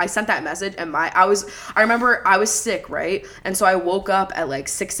I sent that message and I remember I was sick, right? And so I woke up at like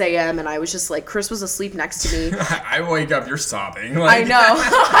 6 a.m. and I was just like, Chris was asleep next to me. I wake up, you're sobbing. Like, I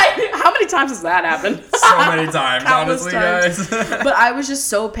know. How many times has that happened? So many times, honestly, guys. But I was just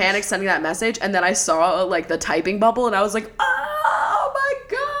so panicked sending that message and then I saw like the typing bubble and I was like, oh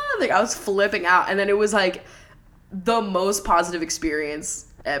my God. Like I was flipping out and then it was like the most positive experience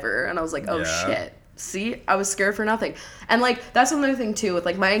ever. And I was like, oh shit. See, I was scared for nothing. And like that's another thing too with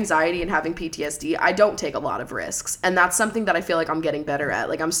like my anxiety and having PTSD, I don't take a lot of risks. And that's something that I feel like I'm getting better at.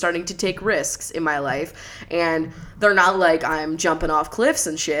 Like I'm starting to take risks in my life and they're not like I'm jumping off cliffs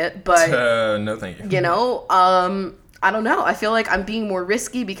and shit, but no thank you. I don't know. I feel like I'm being more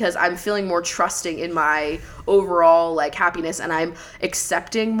risky because I'm feeling more trusting in my overall like happiness and I'm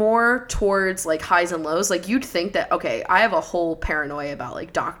accepting more towards like highs and lows. Like you'd think that, okay, I have a whole paranoia about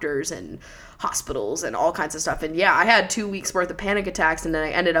like doctors and hospitals and all kinds of stuff. And yeah, I had 2 weeks worth of panic attacks and then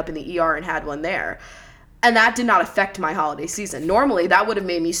I ended up in the ER and had one there. And that did not affect my holiday season. Normally, that would have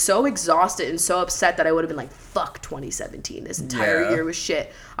made me so exhausted and so upset that I would have been like, fuck 2017. This entire year was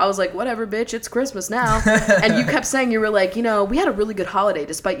shit. I was like, whatever, bitch. It's Christmas now. And you kept saying, you were like, you know, we had a really good holiday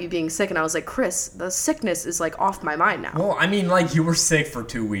despite you being sick. And I was like, Chris, the sickness is like off my mind now. Well, I mean, like, you were sick for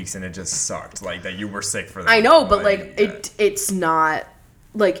 2 weeks and it just sucked. Like, that you were sick for that. I know, but like, it's not...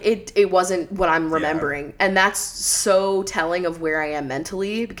 Like, it wasn't what I'm remembering. Yeah. And that's so telling of where I am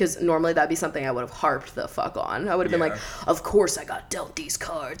mentally, because normally that'd be something I would have harped the fuck on. I would have been like, of course I got dealt these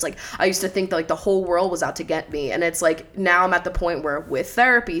cards. Like, I used to think that, like, the whole world was out to get me. And it's like, now I'm at the point where with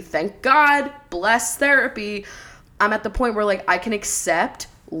therapy, thank God, bless therapy, I'm at the point where, like, I can accept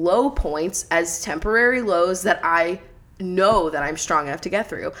low points as temporary lows that I know that I'm strong enough to get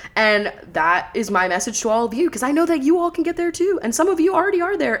through. And that is my message to all of you, because I know that you all can get there too, and some of you already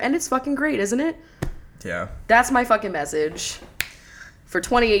are there, and it's fucking great, isn't it? Yeah. That's my fucking message for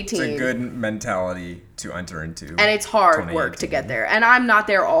 2018. It's a good mentality to enter into. And it's hard work to get there. And I'm not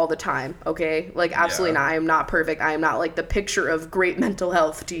there all the time, okay? Like, absolutely not. I am not perfect. I am not, like, the picture of great mental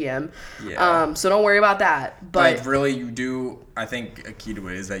health TM. Yeah. So don't worry about that. But like, really, you do... I think a key to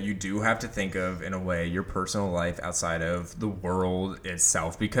it is that you do have to think of, in a way, your personal life outside of the world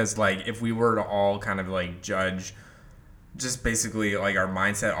itself. Because, like, if we were to all kind of, like, judge just basically, like, our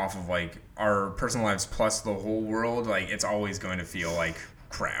mindset off of, like, our personal lives plus the whole world, like, it's always going to feel like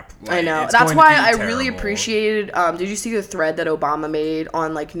crap. Like, I know. That's why I really appreciated, did you see the thread that Obama made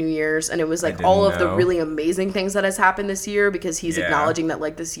on, like, New Year's? And it was, like, all of the really amazing things that has happened this year, because he's acknowledging that,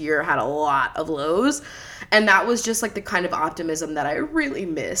 like, this year had a lot of lows. And that was just, like, the kind of optimism that I really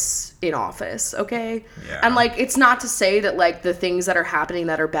miss in office, okay? Yeah. And, like, it's not to say that, like, the things that are happening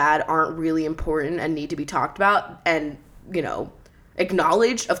that are bad aren't really important and need to be talked about and, you know,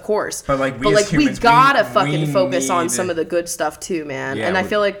 acknowledged, of course. But, like, we gotta fucking focus on some of the good stuff, too, man. Yeah, and I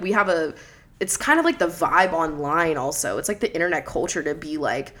feel like we have it's kind of like the vibe online also. It's like the internet culture to be,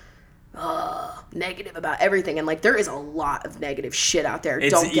 like, negative about everything, and like there is a lot of negative shit out there.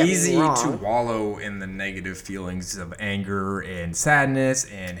 It's easy to wallow in the negative feelings of anger and sadness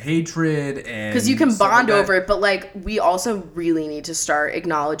and hatred, and because you can bond over it, but like we also really need to start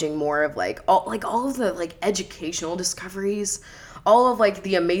acknowledging more of like all of the like educational discoveries, all of like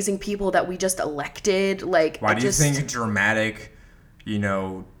the amazing people that we just elected. Like, why do you think dramatic, you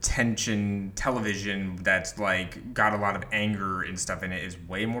know, tension television that's like got a lot of anger and stuff in it is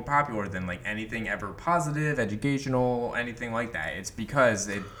way more popular than like anything ever positive, educational, anything like that? It's because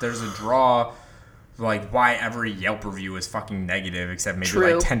there's a draw, like why every Yelp review is fucking negative except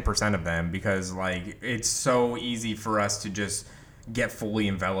maybe like 10% of them, because like it's so easy for us to just get fully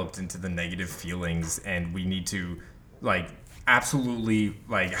enveloped into the negative feelings, and we need to like absolutely,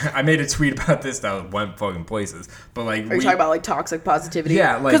 like, I made a tweet about this that went fucking places, but like, are you talking about like toxic positivity?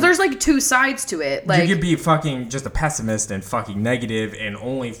 Yeah, like, because there's like two sides to it. Like, you could be fucking just a pessimist and fucking negative and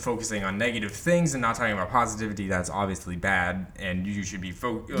only focusing on negative things and not talking about positivity. That's obviously bad, and you should be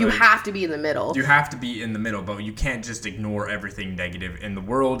you have to be in the middle. You have to be in the middle, but you can't just ignore everything negative in the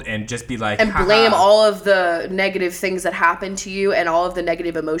world and just be like, and blame all of the negative things that happen to you and all of the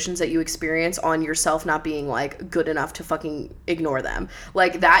negative emotions that you experience on yourself not being like good enough to fucking ignore them.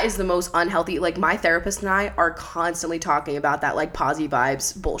 Like, that is the most unhealthy. Like, my therapist and I are constantly talking about that like posy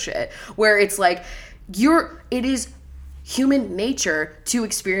vibes bullshit, where it's like it is human nature to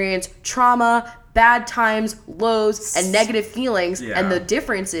experience trauma, bad times, lows, and negative feelings. And the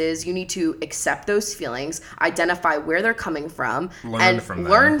difference is you need to accept those feelings, identify where they're coming from, learn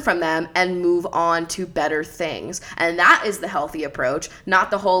from them, and move on to better things. And that is the healthy approach,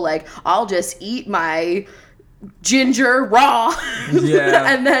 not the whole like, I'll just eat my ginger raw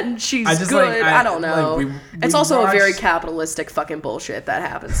and then she's good. Like, I don't know. Like it's also a very capitalistic fucking bullshit that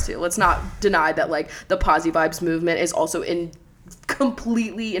happens too. Let's not deny that like the Posy Vibes movement is also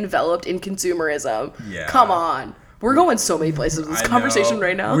completely enveloped in consumerism. Yeah. Come on. We're going so many places with this conversation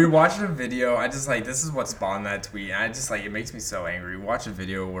right now. We watched a video. I just like, this is what spawned that tweet. And I just like, it makes me so angry. We watched a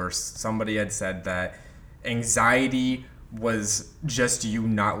video where somebody had said that anxiety was just you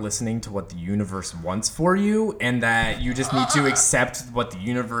not listening to what the universe wants for you, and that you just need to accept what the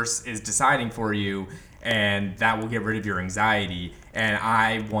universe is deciding for you, and that will get rid of your anxiety. And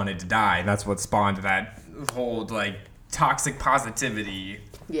I wanted to die. That's what spawned that whole like toxic positivity.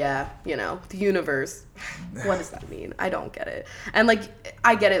 Yeah, you know, the universe. What does that mean? I don't get it. And, like,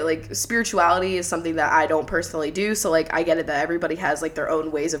 I get it. Like, spirituality is something that I don't personally do. So, like, I get it that everybody has, like, their own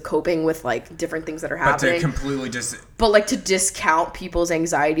ways of coping with, like, different things that are happening. But to completely just... But, like, to discount people's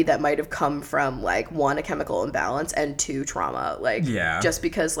anxiety that might have come from, like, 1, a chemical imbalance, and 2, trauma. Like, just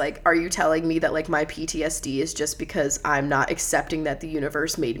because, like, are you telling me that, like, my PTSD is just because I'm not accepting that the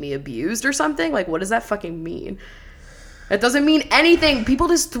universe made me abused or something? Like, what does that fucking mean? It doesn't mean anything. People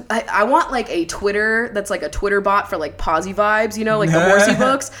just... I want, like, a Twitter that's, like, a Twitter bot for, like, posy vibes, you know? Like, the horsey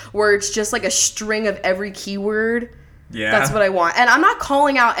books, where it's just, like, a string of every keyword. Yeah. That's what I want. And I'm not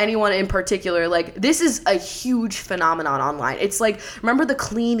calling out anyone in particular. Like, this is a huge phenomenon online. It's like, remember the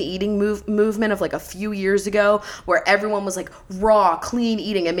clean eating movement of, like, a few years ago? Where everyone was, like, raw, clean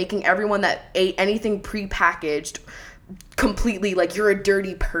eating and making everyone that ate anything prepackaged completely, like, you're a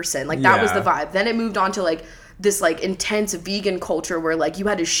dirty person. Like, that was the vibe. Then it moved on to, like... this like intense vegan culture where like you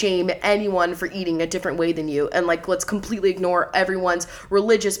had to shame anyone for eating a different way than you, and like let's completely ignore everyone's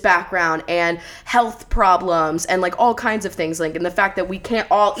religious background and health problems and like all kinds of things, like, and the fact that we can't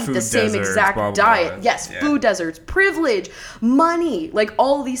all eat the same exact diet. Yes, food deserts, privilege, money, like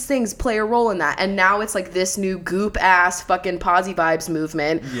all these things play a role in that. And now it's like this new goop ass fucking posy vibes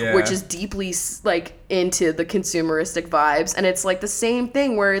movement, which is deeply like into the consumeristic vibes. And it's like the same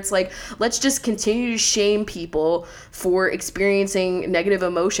thing where it's like, let's just continue to shame people for experiencing negative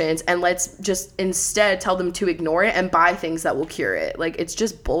emotions, and let's just instead tell them to ignore it and buy things that will cure it. Like, it's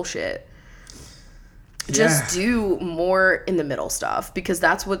just bullshit. Just do more in the middle stuff, because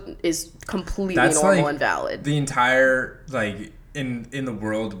that's what is completely normal, like, and valid. The entire, like, in the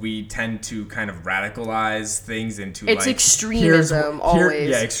world, we tend to kind of radicalize things into it's like extremism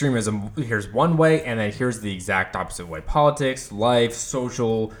always. Extremism. Here's one way, and then here's the exact opposite way. Politics, life,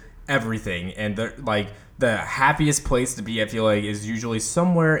 social, everything. And the happiest place to be, I feel like, is usually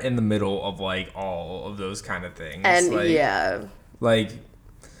somewhere in the middle of like all of those kind of things. And like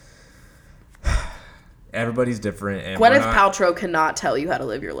everybody's different. And Gwyneth Paltrow cannot tell you how to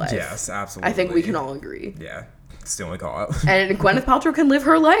live your life. Yes, absolutely. I think we can all agree. Yeah. It's the only call out. And Gwyneth Paltrow can live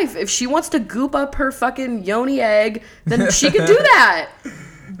her life. If she wants to goop up her fucking yoni egg, then she can do that.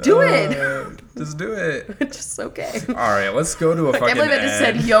 Do it. Just do it. It's just okay. All right, let's go to a fucking ad. I can't believe I just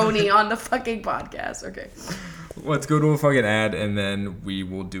said yoni on the fucking podcast. Okay. Let's go to a fucking ad, and then we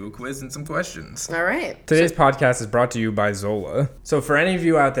will do a quiz and some questions. All right. Today's podcast is brought to you by Zola. So for any of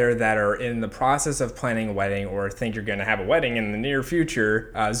you out there that are in the process of planning a wedding or think you're going to have a wedding in the near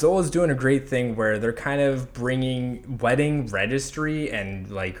future, Zola is doing a great thing where they're kind of bringing wedding registry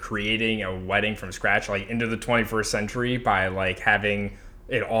and like creating a wedding from scratch, like into the 21st century by like having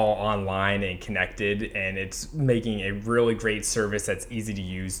it all online and connected, and it's making a really great service that's easy to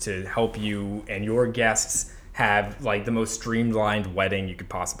use to help you and your guests have like the most streamlined wedding you could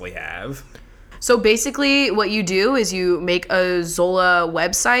possibly have. So basically what you do is you make a Zola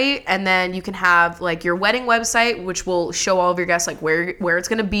website, and then you can have like your wedding website, which will show all of your guests like where it's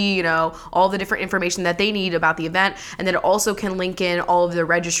going to be, you know, all the different information that they need about the event. And then it also can link in all of the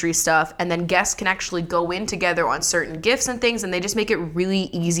registry stuff, and then guests can actually go in together on certain gifts and things, and they just make it really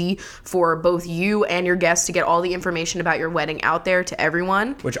easy for both you and your guests to get all the information about your wedding out there to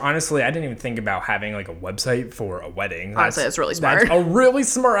everyone. Which honestly, I didn't even think about having like a website for a wedding. Honestly, that's really smart. That's a really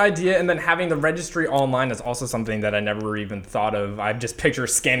smart idea. And then having the registry online is also something that I never even thought of. I just picture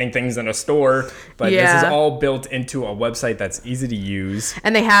scanning things in a store, but this is all built into a website that's easy to use.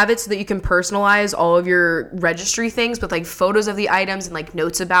 And they have it so that you can personalize all of your registry things with like photos of the items and like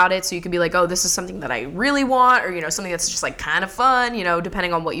notes about it, so you can be like, oh, this is something that I really want, or, you know, something that's just like kind of fun, you know,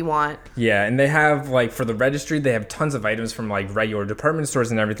 depending on what you want. Yeah, and they have like for the registry, they have tons of items from like regular department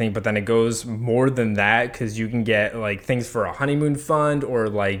stores and everything, but then it goes more than that, because you can get like things for a honeymoon fund or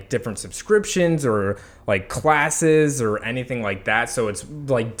like different subscriptions or like classes or anything like that. So it's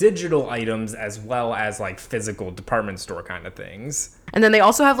like digital items as well as like physical department store kind of things. And then they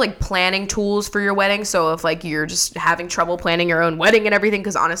also have like planning tools for your wedding. So if like you're just having trouble planning your own wedding and everything,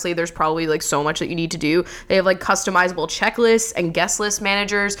 because honestly there's probably like so much that you need to do, they have like customizable checklists and guest list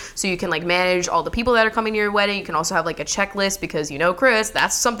managers, so you can like manage all the people that are coming to your wedding. You can also have like a checklist, because, you know, Chris,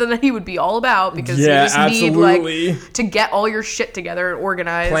 that's something that he would be all about, because you just need like to get all your shit together and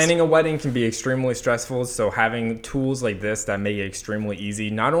organized. Planning a wedding can be extremely stressful, so having tools like this that make it extremely easy,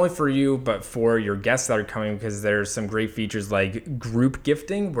 not only for you but for your guests that are coming, because there's some great features like group group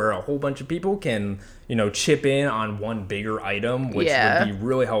gifting where a whole bunch of people can, chip in on one bigger item, which would be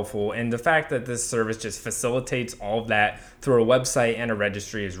really helpful. And the fact that this service just facilitates all of that through a website and a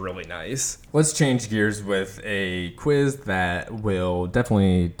registry is really nice. Let's change gears with a quiz that will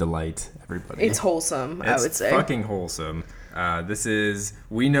definitely delight everybody. It's wholesome, I would say. It's fucking wholesome. This is,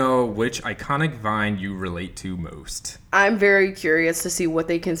 we know which iconic Vine you relate to most. I'm very curious to see what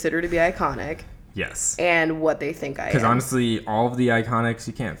they consider to be iconic. Yes. And what they think I am. Because honestly, all of the iconics,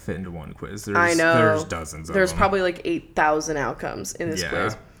 you can't fit into one quiz. I know. There's dozens of them. There's probably like 8,000 outcomes in this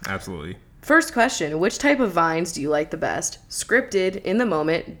quiz. Yeah, absolutely. First question, which type of Vines do you like the best? Scripted, in the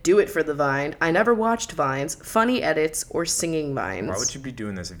moment, do it for the Vine, I never watched Vines, funny edits, or singing Vines? Why would you be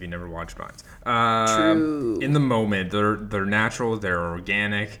doing this if you never watched Vines? True. In the moment, they're natural, they're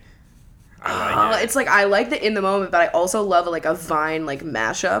organic. I like it. It's like, I like the in the moment, but I also love like a Vine like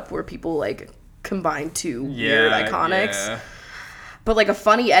mashup where people like combine two weird iconics. Yeah. But like a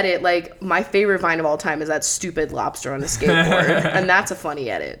funny edit, like my favorite Vine of all time is that stupid lobster on a skateboard, and that's a funny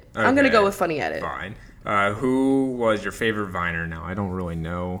edit. Okay. I'm gonna go with funny edit. Fine. Who was your favorite Viner? Now I don't really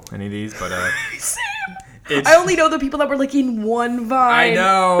know any of these, but I only know the people that were like in one Vine. I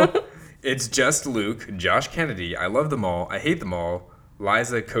know. It's just Luke, Josh Kennedy. I love them all. I hate them all.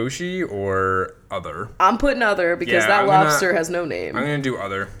 Liza Koshy or other? I'm putting other because that lobster has no name. I'm gonna do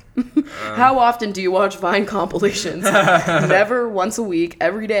other. How often do you watch Vine compilations? Never, once a week,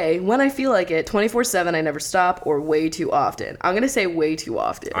 every day, when I feel like it, 24/7, I never stop, or way too often. I'm going to say way too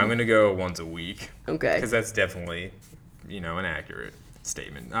often. I'm going to go once a week. Okay. Because that's definitely, an accurate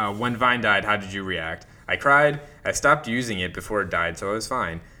statement. When Vine died, how did you react? I cried. I stopped using it before it died, so I was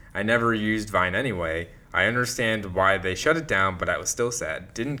fine. I never used Vine anyway. I understand why they shut it down, but I was still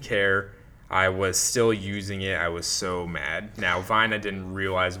sad. Didn't care. I was still using it. I was so mad. Now, Vine, I didn't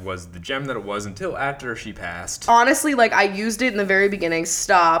realize was the gem that it was until after she passed. Honestly, like, I used it in the very beginning,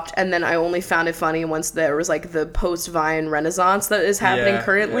 stopped, and then I only found it funny once there was, like, the post-Vine renaissance that is happening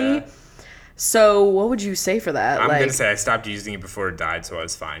currently. Yeah. So, what would you say for that? I'm going to say I stopped using it before it died, so I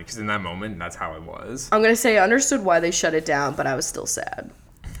was fine. Because in that moment, that's how I was. I'm going to say I understood why they shut it down, but I was still sad.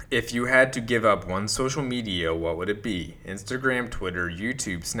 If you had to give up one social media, what would it be? Instagram, Twitter,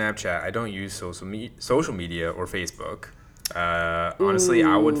 YouTube, Snapchat. I don't use social media or Facebook. Honestly,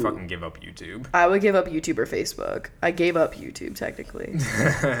 I would fucking give up YouTube. I would give up YouTube or Facebook. I gave up YouTube, technically.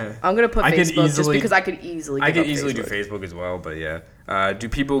 I'm going to put Facebook just because I could easily do Facebook as well, but yeah. Do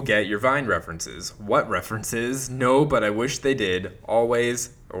people get your Vine references? What references? No, but I wish they did.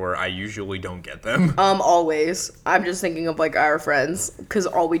 Always, or I usually don't get them. Always. I'm just thinking of, like, our friends, because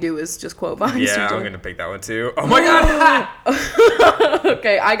all we do is just quote Vines. Yeah, I'm going to pick that one, too. Oh, my God!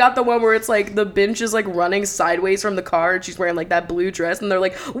 Okay, I got the one where it's, like, the bench is, like, running sideways from the car, and she's wearing, like, that blue dress, and they're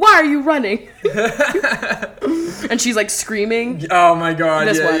like, why are you running? And she's, like, screaming. Oh, my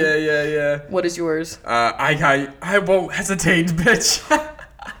God. Yeah. What is yours? I won't hesitate, bitch.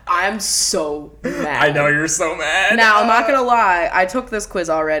 I'm so mad. I know you're so mad. Now, I'm not gonna lie, I took this quiz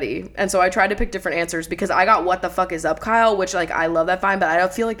already, and so I tried to pick different answers because I got what the fuck is up, Kyle, which, like, I love that Vine, but I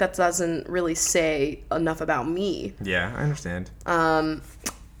don't feel like that doesn't really say enough about me. Yeah, I understand.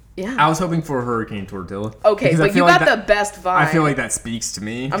 Yeah. I was hoping for Hurricane Tortilla. Okay, but you got the best Vine. I feel like that speaks to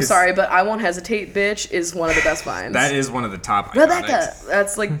me. I'm sorry, but I Won't Hesitate, bitch, is one of the best Vines. That is one of the top Rebecca! Iconics.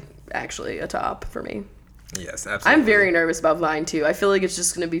 That's, like, actually a top for me. Yes, absolutely. I'm very nervous about Vine, too. I feel like it's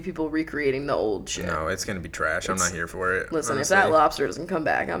just going to be people recreating the old shit. No, it's going to be trash. I'm not here for it. Listen, honestly. If that lobster doesn't come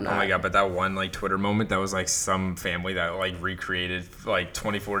back, I'm not. Oh my God, but that one, like, Twitter moment, that was, like, some family that, like, recreated, like,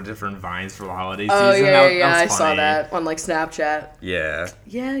 24 different Vines for the holiday season. Oh, yeah, that was I saw that on, like, Snapchat. Yeah.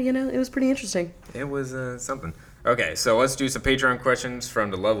 Yeah, it was pretty interesting. It was something. Okay, so let's do some Patreon questions from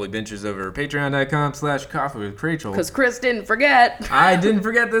the lovely benches over at patreon.com/coffeewithrachel. Because Chris didn't forget. I didn't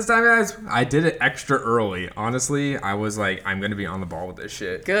forget this time, guys. I did it extra early. Honestly, I was like, I'm going to be on the ball with this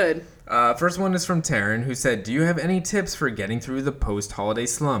shit. Good. First one is from Taryn, who said, do you have any tips for getting through the post-holiday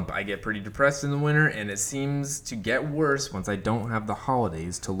slump? I get pretty depressed in the winter, and it seems to get worse once I don't have the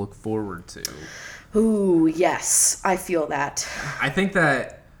holidays to look forward to. Ooh, yes. I feel that. I think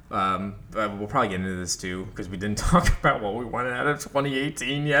that... we'll probably get into this too because we didn't talk about what we wanted out of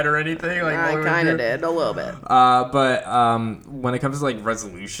 2018 yet or anything. Like I kind of did a little bit. But when it comes to like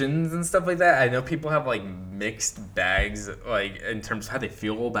resolutions and stuff like that, I know people have like mixed bags, like in terms of how they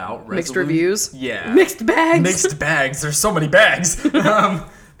feel about mixed reviews. Yeah, mixed bags. Mixed bags. There's so many bags. They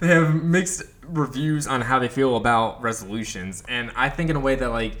have mixed reviews on how they feel about resolutions, and I think in a way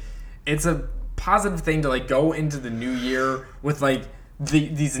that like it's a positive thing to like go into the new year with like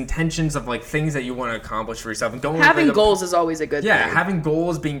these intentions of like things that you want to accomplish for yourself, and don't having goals is always a good thing. Yeah, having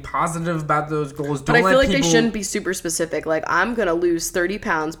goals, being positive about those goals. But I feel like they shouldn't be super specific. Like, I'm gonna lose 30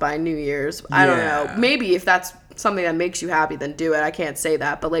 pounds by New Year's. I don't know. Maybe if that's something that makes you happy, then do it. I can't say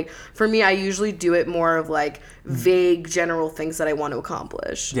that, but like for me, I usually do it more of like vague, general things that I want to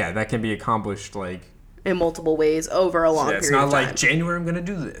accomplish. Yeah, that can be accomplished like in multiple ways over a long period of time. It's not like January I'm going to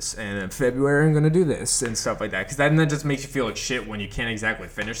do this and in February I'm going to do this and stuff like that, because then that just makes you feel like shit when you can't exactly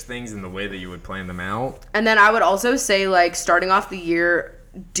finish things in the way that you would plan them out. And then I would also say, like, starting off the year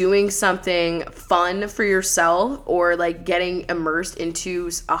doing something fun for yourself, or like getting immersed into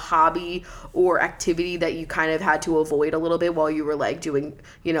a hobby or activity that you kind of had to avoid a little bit while you were like doing,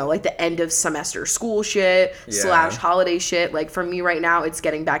 you know, like the end of semester school shit / holiday shit. Like for me right now, it's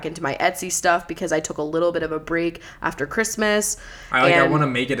getting back into my Etsy stuff because I took a little bit of a break after Christmas. I want to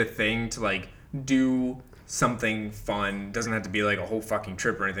make it a thing to like do something fun. Doesn't have to be like a whole fucking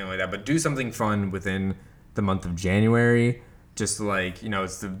trip or anything like that, but do something fun within the month of January. Just like, you know,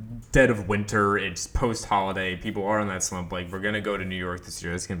 it's the dead of winter, it's post-holiday, people are in that slump, like, we're gonna go to New York this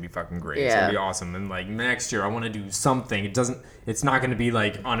year, it's gonna be fucking great, It's gonna be awesome, and like, next year I want to do something. It's not gonna be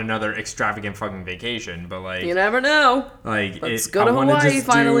like on another extravagant fucking vacation, but like, you never know, like, let's go to Hawaii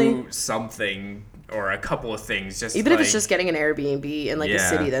finally. Do something, or a couple of things, just even if it's just getting an Airbnb in like a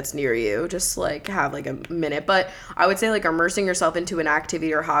city that's near you, just like have like a minute. But I would say like immersing yourself into an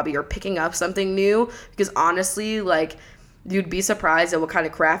activity or hobby or picking up something new, because honestly, like, you'd be surprised at what kind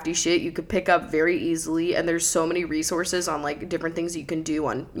of crafty shit you could pick up very easily, and there's so many resources on like different things you can do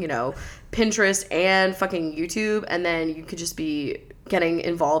on, you know, Pinterest and fucking YouTube, and then you could just be getting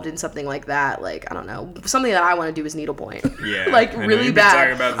involved in something like that. Like, I don't know, something that I want to do is needlepoint. Yeah, like really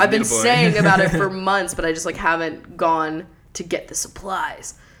bad. I've been saying about it for months, but I just like haven't gone to get the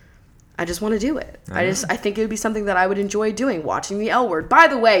supplies. I just want to do it. I think it would be something that I would enjoy doing, watching the L Word. By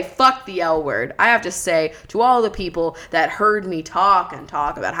the way, fuck the L Word. I have to say to all the people that heard me talk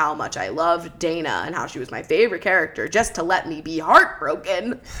about how much I loved Dana and how she was my favorite character just to let me be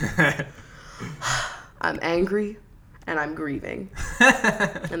heartbroken. I'm angry and I'm grieving.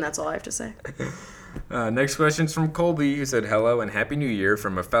 And that's all I have to say. Next question's from Colby, who said hello and happy new year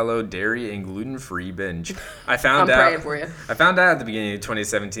from a fellow dairy and gluten-free binge. I'm praying for you. I found out at the beginning of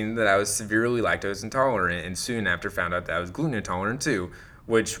 2017 that I was severely lactose intolerant, and soon after found out that I was gluten intolerant too,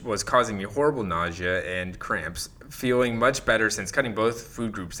 which was causing me horrible nausea and cramps. Feeling much better since cutting both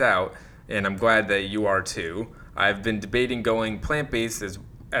food groups out, and I'm glad that you are too. I've been debating going plant-based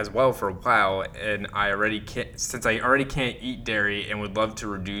as well for a while, and I already can't eat dairy and would love to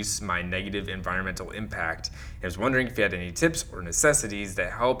reduce my negative environmental impact. I was wondering if you had any tips or necessities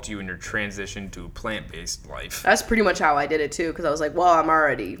that helped you in your transition to a plant-based life. That's pretty much how I did it too, because I was like, well, I'm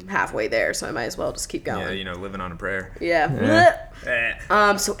already halfway there, so I might as well just keep going. Yeah, you know, living on a prayer.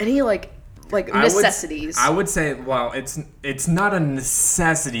 Yeah. So any like necessities. I would say, well, it's not a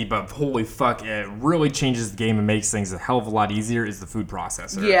necessity, but holy fuck, it really changes the game and makes things a hell of a lot easier, is the food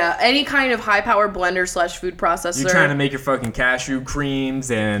processor. Yeah, any kind of high-power blender / food processor. You're trying to make your fucking cashew creams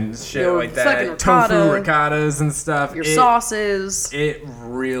and shit like that. Tofu ricottas and stuff. Your sauces. It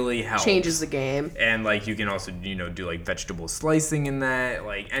really helps. Changes the game. And like you can also, you know, do like vegetable slicing in that,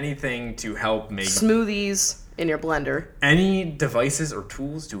 like anything to help make smoothies in your blender. Any devices or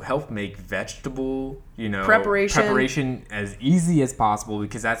tools to help make vegetable, you know, preparation as easy as possible,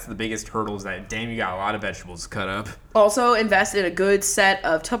 because that's the biggest hurdle, is that, damn, you got a lot of vegetables to cut up. Also, invest in a good set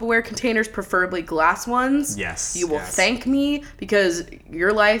of Tupperware containers, preferably glass ones. Yes. You will thank me, because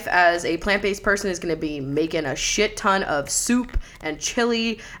your life as a plant-based person is going to be making a shit ton of soup and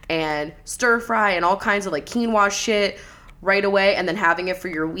chili and stir fry and all kinds of like quinoa shit right away, and then having it for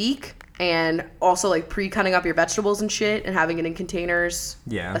your week. And also, like, pre-cutting up your vegetables and shit and having it in containers.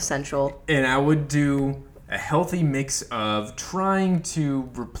 Yeah. Essential. And I would do a healthy mix of trying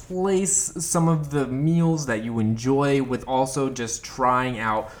to replace some of the meals that you enjoy with also just trying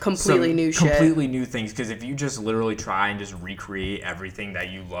out completely new things. Because if you just literally try and just recreate everything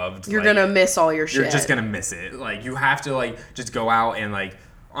that you loved, you're going to miss all your shit. You're just going to miss it. Like, you have to, like, just go out and, like,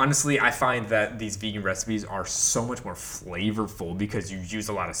 honestly, I find that these vegan recipes are so much more flavorful because you use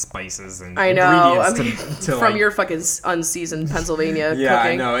a lot of spices and ingredients to from your fucking unseasoned Pennsylvania cooking.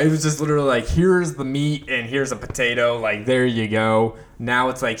 I know. It was just literally like, here's the meat and here's a potato. Like, there you go. Now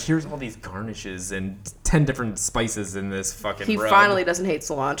it's like, here's all these garnishes and 10 different spices in this fucking He rub. finally doesn't hate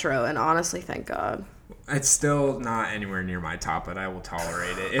cilantro, and honestly, thank God. It's still not anywhere near my top, but I will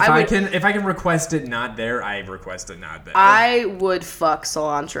tolerate it. If I can request it not there, I request it not there. I would fuck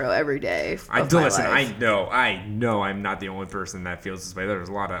cilantro every day. Listen, I know I'm not the only person that feels this way. There's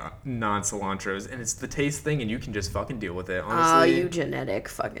a lot of non-cilantros, and it's the taste thing, and you can just fucking deal with it, honestly. You genetic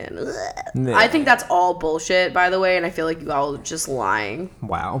fucking... Nah. I think that's all bullshit, by the way, and I feel like you all just lying.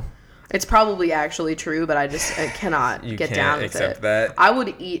 Wow. It's probably actually true, but I cannot get down with it. That. I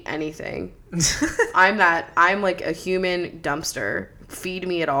would eat anything. I'm like a human dumpster. Feed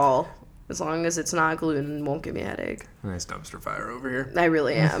me it all. As long as it's not gluten, won't give me a headache. Nice dumpster fire over here. I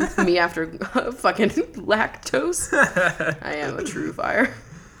really am. Me after fucking lactose. I am a true fire.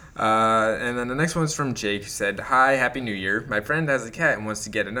 And then the next one's from Jake, who said, "Hi, Happy New Year. My friend has a cat and wants to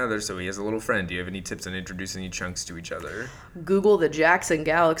get another, so he has a little friend. Do you have any tips on introducing chunks to each other?" Google the Jackson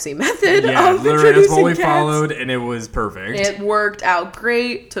Galaxy method. Yeah, literally, that's what we followed, and it was perfect. It worked out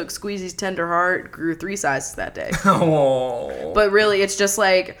great. Took Squeezy's tender heart, grew 3 sizes that day. Oh. But really, it's just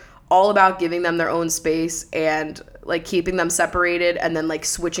like all about giving them their own space and like keeping them separated and then like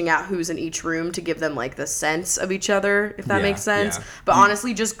switching out who's in each room to give them like the sense of each other, if that makes sense. Yeah. But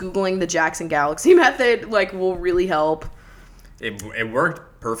honestly, just Googling the Jackson Galaxy method like will really help. It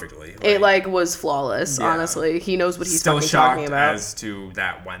worked perfectly. It like was flawless, honestly. He knows what he's still fucking talking about. As to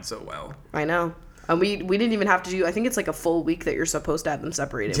that went so well. I know. And we didn't even have to do, I think it's like a full week that you're supposed to have them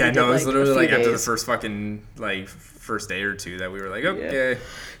separated. Yeah, no, it was literally like after the first fucking like first day or two that we were like, okay. Yeah.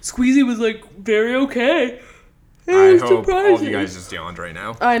 Squeezy was like very okay. I hope all of you guys just yawned right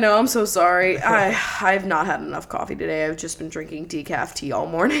now. I know, I'm so sorry. I've not had enough coffee today. I've just been drinking decaf tea all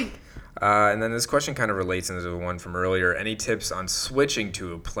morning. And then this question kind of relates into the one from earlier. Any tips on switching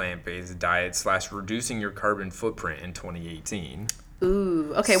to a plant-based diet / reducing your carbon footprint in 2018?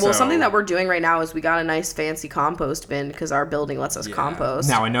 Ooh, okay. Well, something that we're doing right now is we got a nice fancy compost bin because our building lets us compost.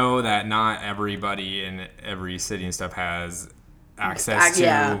 Now, I know that not everybody in every city and stuff has access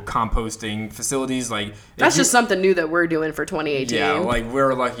to composting facilities. Like that's just something new that we're doing for 2018. Yeah, like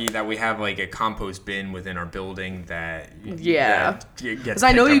we're lucky that we have like a compost bin within our building that because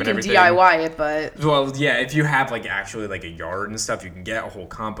I know you can DIY it, but if you have like actually like a yard and stuff, you can get a whole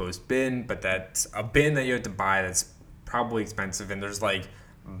compost bin, but that's a bin that you have to buy that's probably expensive, and there's like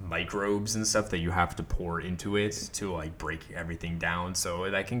microbes and stuff that you have to pour into it to like break everything down, so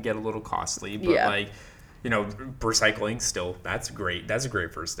that can get a little costly, but like, you know, recycling still, that's great. That's a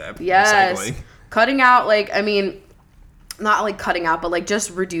great first step. Yes. Recycling. Cutting out, like, I mean, not like cutting out, but like just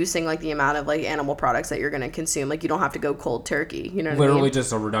reducing like the amount of like animal products that you're going to consume. Like you don't have to go cold turkey. You know what I mean? Literally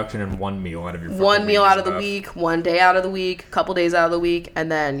just a reduction in one meal out of your one meal out of the week, 1 day out of the week, couple days out of the week,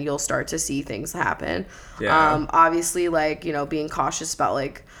 and then you'll start to see things happen. Yeah. Obviously, like, you know, being cautious about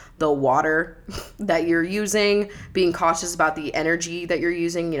like the water that you're using, being cautious about the energy that you're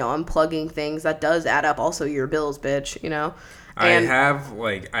using, you know, unplugging things, that does add up also your bills, bitch, you know. And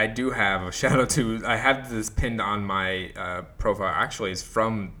I do have a shout out to, I have this pinned on my profile. Actually, it's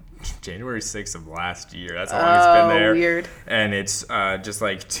from January 6th of last year. That's how long it's been there. Weird. And it's just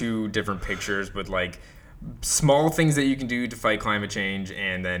like 2 different pictures with like small things that you can do to fight climate change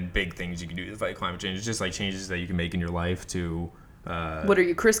and then big things you can do to fight climate change. It's just like changes that you can make in your life to... what are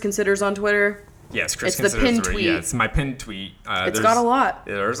you, Chris Considers on Twitter? Yes, Chris Considers. It's the pinned tweet. Yeah, it's my pinned tweet. It's got a lot.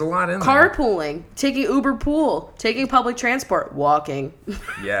 There's a lot in there. Carpooling, taking Uber Pool, taking public transport, walking.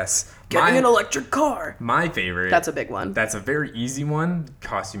 Yes. Getting an electric car. My favorite. That's a big one. That's a very easy one.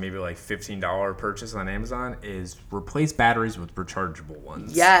 Costs you maybe like $15 purchase on Amazon. Is replace batteries with rechargeable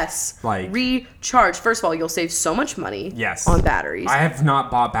ones. Yes. Like recharge. First of all, you'll save so much money. Yes. On batteries. I have not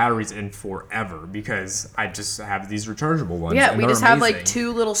bought batteries in forever because I just have these rechargeable ones. Yeah, we just have amazing. like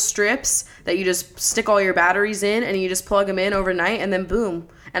 2 little strips that you just stick all your batteries in, and you just plug them in overnight, and then boom.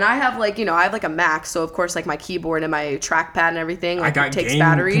 And I have like, you know, I have like a Mac, so of course like my keyboard and my trackpad and everything like I got takes game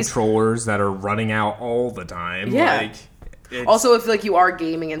batteries. Controllers that are running out all the time. Yeah. Also, if like you are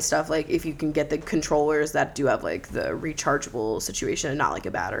gaming and stuff, like if you can get the controllers that do have like the rechargeable situation and not like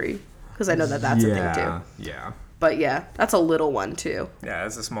a battery, because I know that that's a thing too. Yeah. But yeah, that's a little one too. Yeah,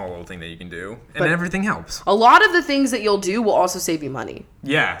 it's a small little thing that you can do. And everything helps. A lot of the things that you'll do will also save you money.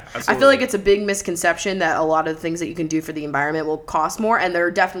 Yeah, absolutely. I feel like it's a big misconception that a lot of the things that you can do for the environment will cost more. And there are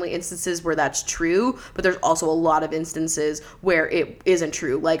definitely instances where that's true. But there's also a lot of instances where it isn't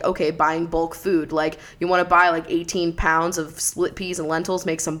true. Like, okay, buying bulk food. Like, you want to buy like 18 pounds of split peas and lentils,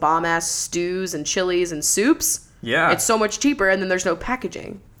 make some bomb-ass stews and chilies and soups. Yeah. It's so much cheaper, and then there's no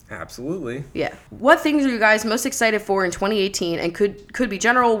packaging. Absolutely. Yeah. What things are you guys most excited for in 2018? And could be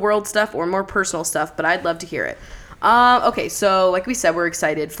general world stuff or more personal stuff, but I'd love to hear it. Okay, so like we said, we're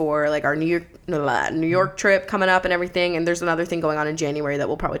excited for like our New York trip coming up and everything, and there's another thing going on in January that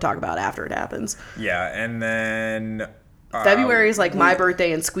we'll probably talk about after it happens. Yeah, and then February is like my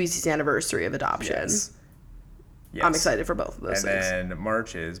birthday and Squeezy's anniversary of adoption. Yes. I'm excited for both of those things. And then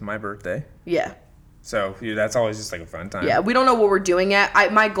March is my birthday. Yeah. So that's always just like a fun time. Yeah, we don't know what we're doing yet.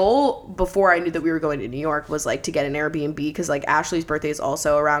 My goal before I knew that we were going to New York was like to get an Airbnb because like Ashley's birthday is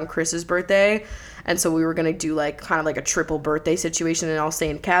also around Chris's birthday. And so we were going to do like kind of like a triple birthday situation and I'll stay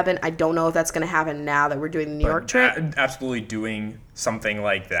in cabin. I don't know if that's going to happen now that we're doing the New York trip. Absolutely doing something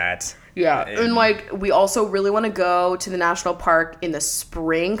like that. Yeah, and like we also really want to go to the national park in the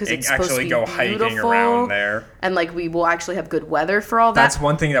spring because it's supposed to be beautiful. Actually go hiking around there. And like we will actually have good weather for all that. That's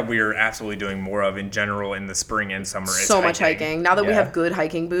one thing that we are absolutely doing more of in general in the spring and summer. So much hiking. Now that we have good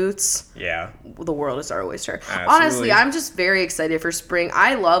hiking boots. Yeah. The world is our oyster. Absolutely. Honestly, I'm just very excited for spring.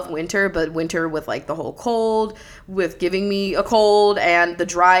 I love winter, but winter with like the whole cold, with giving me a cold and the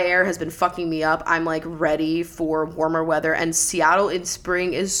dry air has been fucking me up. I'm like ready for warmer weather and Seattle in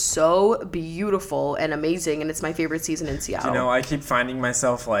spring is so beautiful and amazing and it's my favorite season in Seattle. You know, I keep finding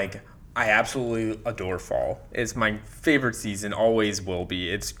myself like I absolutely adore fall. It's my favorite season, always will be.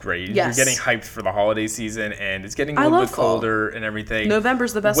 It's great. Yes. You're getting hyped for the holiday season and it's getting a little bit colder and everything.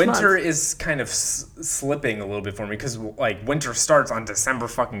 November's the best Winter month. is kind of slipping a little bit for me because like winter starts on December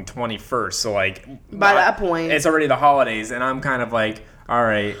fucking 21st. So like by that point it's already the holidays and I'm kind of like all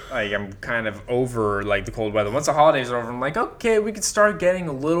right, like I'm kind of over like the cold weather. Once the holidays are over, I'm like, okay, we could start getting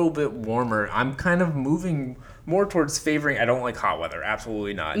a little bit warmer. I'm kind of moving more towards favoring. I don't like hot weather,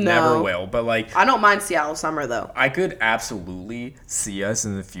 absolutely not. No. Never will. But like, I don't mind Seattle summer though. I could absolutely see us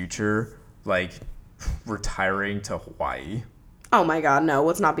in the future like retiring to Hawaii. Oh my god, no,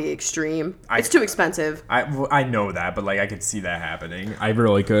 let's not be extreme. It's too expensive. I know that, but like I could see that happening. I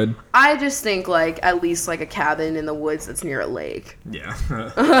really could. I just think like at least like a cabin in the woods that's near a lake. Yeah.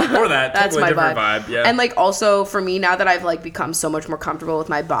 Or that. That's totally my different vibe. Yeah. And like also for me now that I've like become so much more comfortable with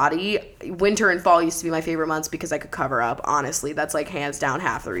my body, winter and fall used to be my favorite months because I could cover up. Honestly, that's like hands down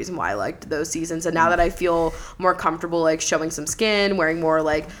half the reason why I liked those seasons. And now that I feel more comfortable like showing some skin, wearing more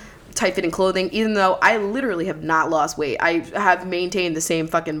like tight-fitting clothing, even though I literally have not lost weight. I have maintained the same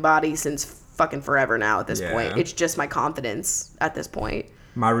fucking body since fucking forever now at this point. It's just my confidence at this point.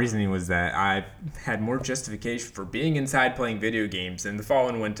 My reasoning was that I had more justification for being inside playing video games in the fall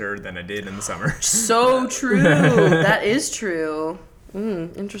and winter than I did in the summer. So true. That is true.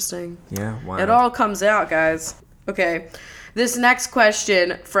 Interesting. Yeah, wow. It all comes out, guys. Okay. This next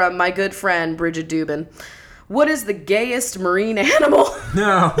question from my good friend, Bridget Dubin. What is the gayest marine animal?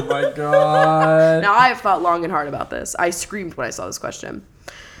 Oh my god. Now, I have thought long and hard about this. I screamed when I saw this question.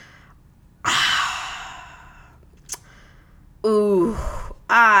 Do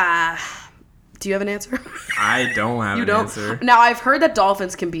you have an answer? I don't have an answer. Now, I've heard that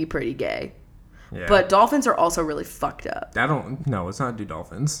dolphins can be pretty gay. Yeah. But dolphins are also really fucked up. No, let's not do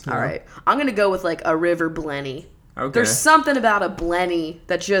dolphins. All right. I'm going to go with like a river blenny. Okay. There's something about a blenny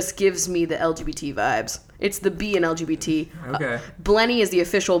that just gives me the LGBT vibes. It's the B in LGBT. Okay. Blenny is the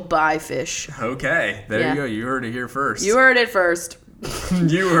official bi fish. Okay. There you go. You heard it here first. You heard it first.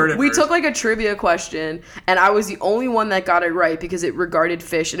 You heard it We first. took like a trivia question, and I was the only one that got it right because it regarded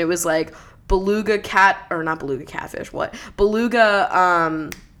fish, and it was like beluga catfish. What? Beluga,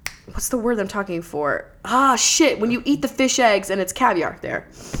 what's the word I'm talking for? Shit, when you eat the fish eggs and it's caviar there.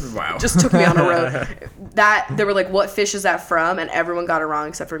 Wow. Just took me on a road. They were like, what fish is that from? And everyone got it wrong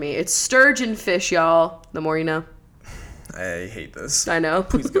except for me. It's sturgeon fish, y'all. The more you know. I hate this. I know.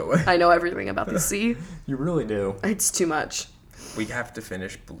 Please go away. I know everything about the sea. You really do. It's too much. We have to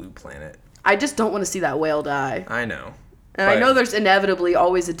finish Blue Planet. I just don't want to see that whale die. I know. And I know there's inevitably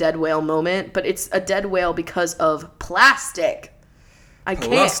always a dead whale moment, but it's a dead whale because of plastic. I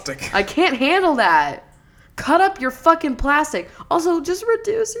can't handle that. Cut up your fucking plastic. Also, just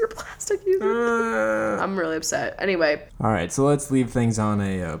reduce your plastic usage. I'm really upset. Anyway. All right, so let's leave things on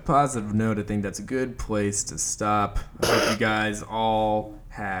a positive note. I think that's a good place to stop. I hope you guys all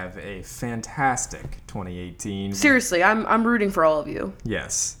have a fantastic 2018. Seriously, I'm rooting for all of you.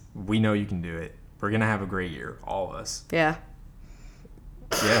 Yes, we know you can do it. We're going to have a great year, all of us. Yeah.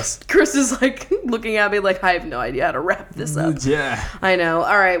 Yes. Chris is like looking at me like I have no idea how to wrap this up. Yeah. I know.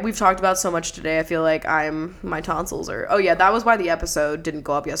 All right, we've talked about so much today. I feel like my tonsils are. Oh yeah, that was why the episode didn't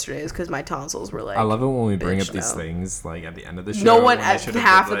go up yesterday. Is because my tonsils were like. I love it when we bring up these things like at the end of the show. No one,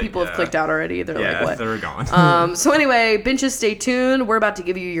 half the people have clicked out already. They're like, what? They're gone. So anyway, benches, stay tuned. We're about to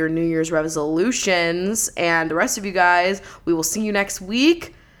give you your New Year's resolutions, and the rest of you guys, we will see you next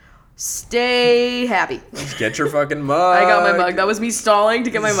week. Stay happy. Get your fucking mug. I got my mug. That was me stalling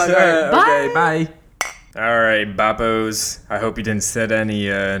to get my mug. All right, bye. Okay, bye. All right, Boppos. I hope you didn't set any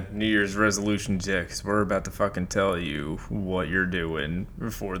New Year's resolutions yet, because we're about to fucking tell you what you're doing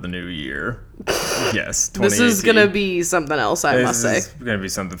for the new year. Yes, 2018. This is going to be something else, I must say. This is going to be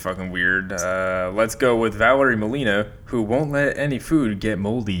something fucking weird. Let's go with Valerie Molina, who won't let any food get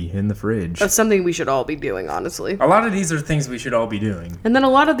moldy in the fridge. That's something we should all be doing, honestly. A lot of these are things we should all be doing. And then a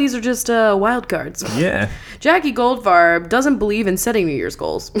lot of these are just wild cards. Yeah. Jackie Goldfarb doesn't believe in setting New Year's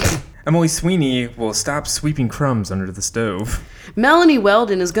goals. Emily Sweeney will stop sweeping crumbs under the stove. Melanie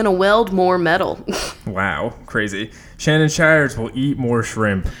Weldon is going to weld more metal. Wow, crazy. Shannon Shires will eat more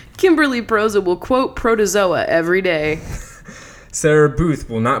shrimp. Kimberly Proza will quote Protozoa every day. Sarah Booth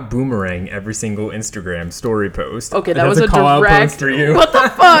will not boomerang every single Instagram story post. Okay, that was a direct... for you. What the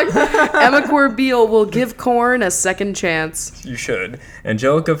fuck? Emma Corbeil will give corn a second chance. You should.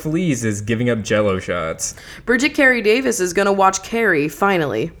 Angelica Feliz is giving up Jell-O shots. Bridget Carey Davis is going to watch Carrie,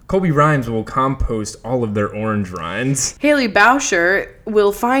 finally. Colby Rhymes will compost all of their orange rinds. Haley Boucher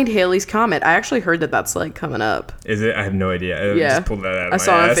will find Haley's Comet. I actually heard that that's, like, coming up. Is it? I have no idea. I just pulled that out of my ass. I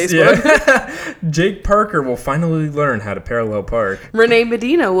saw it on Facebook. Yeah. Jake Parker will finally learn how to parallel park. Renee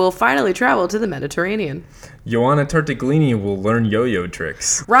Medina will finally travel to the Mediterranean. Joanna Tartaglini will learn yo-yo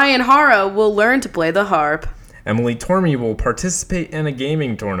tricks. Ryan Hara will learn to play the harp. Emily Tormey will participate in a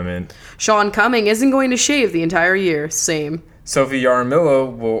gaming tournament. Sean Cumming isn't going to shave the entire year. Same. Sophie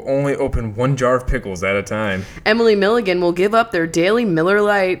Yaramillo will only open one jar of pickles at a time. Emily Milligan will give up their daily Miller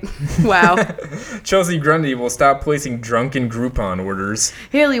Lite. Wow. Chelsea Grundy will stop placing drunken Groupon orders.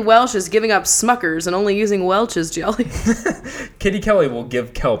 Haley Welsh is giving up Smuckers and only using Welch's jelly. Kitty Kelly will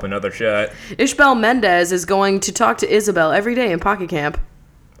give kelp another shot. Ishbel Mendez is going to talk to Isabel every day in Pocket Camp.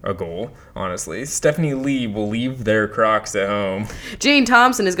 A goal, honestly. Stephanie Lee will leave their Crocs at home. Jane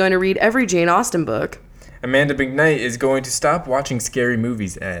Thompson is going to read every Jane Austen book. Amanda McKnight is going to stop watching scary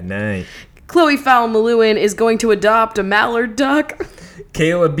movies at night. Chloe Fowle-Malewin is going to adopt a mallard duck.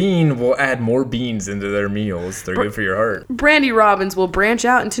 Kayla Bean will add more beans into their meals. They're good for your heart. Brandy Robbins will branch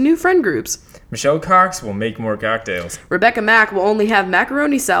out into new friend groups. Michelle Cox will make more cocktails. Rebecca Mack will only have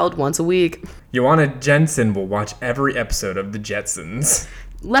macaroni salad once a week. Joanna Jensen will watch every episode of The Jetsons.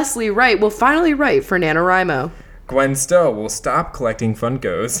 Leslie Wright will finally write for NaNoWriMo. Gwen Stowe will stop collecting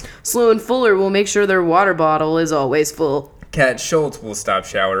Funkos. Sloan Fuller will make sure their water bottle is always full. Kat Schultz will stop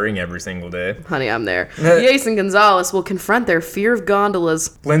showering every single day. Honey, I'm there. Jason Gonzalez will confront their fear of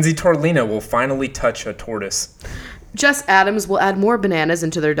gondolas. Lindsay Torlina will finally touch a tortoise. Jess Adams will add more bananas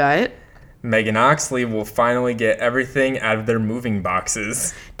into their diet. Megan Oxley will finally get everything out of their moving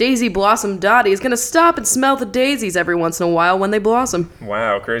boxes. Daisy Blossom Dottie is going to stop and smell the daisies every once in a while when they blossom.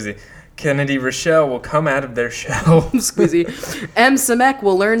 Wow, crazy. Kennedy Rochelle will come out of their shell. Squeezy. M. Samek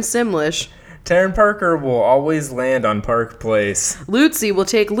will learn Simlish. Taryn Parker will always land on Park Place. Lutzi will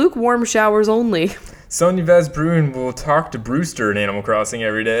take lukewarm showers only. Sonia Vesbrun will talk to Brewster in Animal Crossing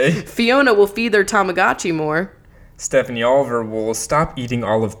every day. Fiona will feed their Tamagotchi more. Stephanie Oliver will stop eating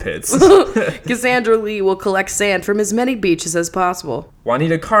olive pits. Cassandra Lee will collect sand from as many beaches as possible.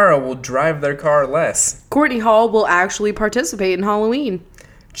 Juanita Cara will drive their car less. Courtney Hall will actually participate in Halloween.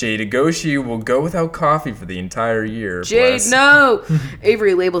 Jade Agoshi will go without coffee for the entire year. Jade, no!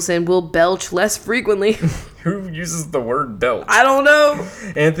 Avery Labelson will belch less frequently. Who uses the word belch? I don't know.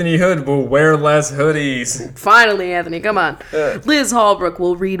 Anthony Hood will wear less hoodies. Finally, Anthony, come on. Liz Hallbrook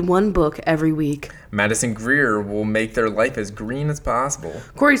will read one book every week. Madison Greer will make their life as green as possible.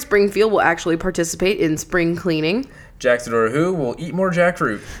 Corey Springfield will actually participate in spring cleaning. Jackson Who will eat more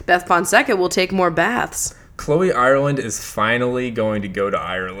jackfruit. Beth Fonseca will take more baths. Chloe Ireland is finally going to go to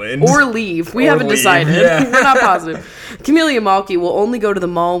Ireland. Or leave. We haven't decided. Yeah. We're not positive. Camellia Malky will only go to the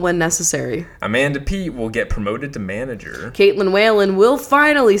mall when necessary. Amanda Pete will get promoted to manager. Caitlin Whalen will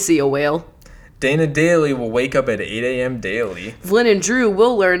finally see a whale. Dana Daly will wake up at 8 a.m. daily. Flynn and Drew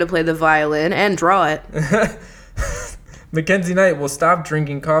will learn to play the violin and draw it. Mackenzie Knight will stop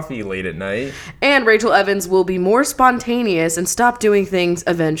drinking coffee late at night. And Rachel Evans will be more spontaneous and stop doing things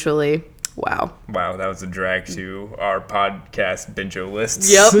eventually. Wow. Wow, that was a drag to our podcast bingo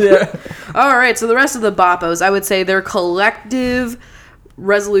lists. Yep. Yeah. All right, so the rest of the boppos, I would say their collective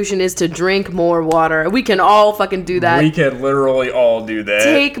resolution is to drink more water. We can all fucking do that. We can literally all do that.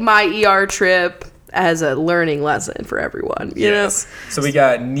 Take my ER trip as a learning lesson for everyone, you know? So we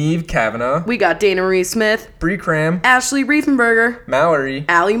got Neve Kavanaugh. We got Dana Marie Smith. Bree Cram. Ashley Riefenberger. Mallory.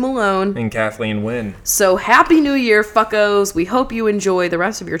 Allie Malone. And Kathleen Wynn. So happy New Year, fuckos. We hope you enjoy the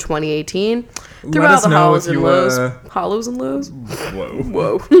rest of your 2018 throughout all the hollows and lows. Hollows and lows? Whoa.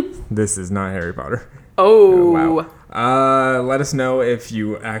 Whoa. This is not Harry Potter. Oh. Wow. Let us know if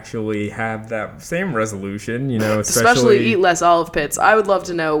you actually have that same resolution, especially eat less olive pits. I would love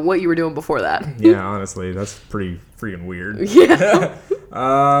to know what you were doing before that. Yeah, honestly, that's pretty freaking weird.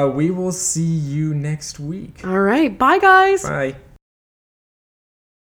 Yeah. We will see you next week. All right. Bye, guys. Bye.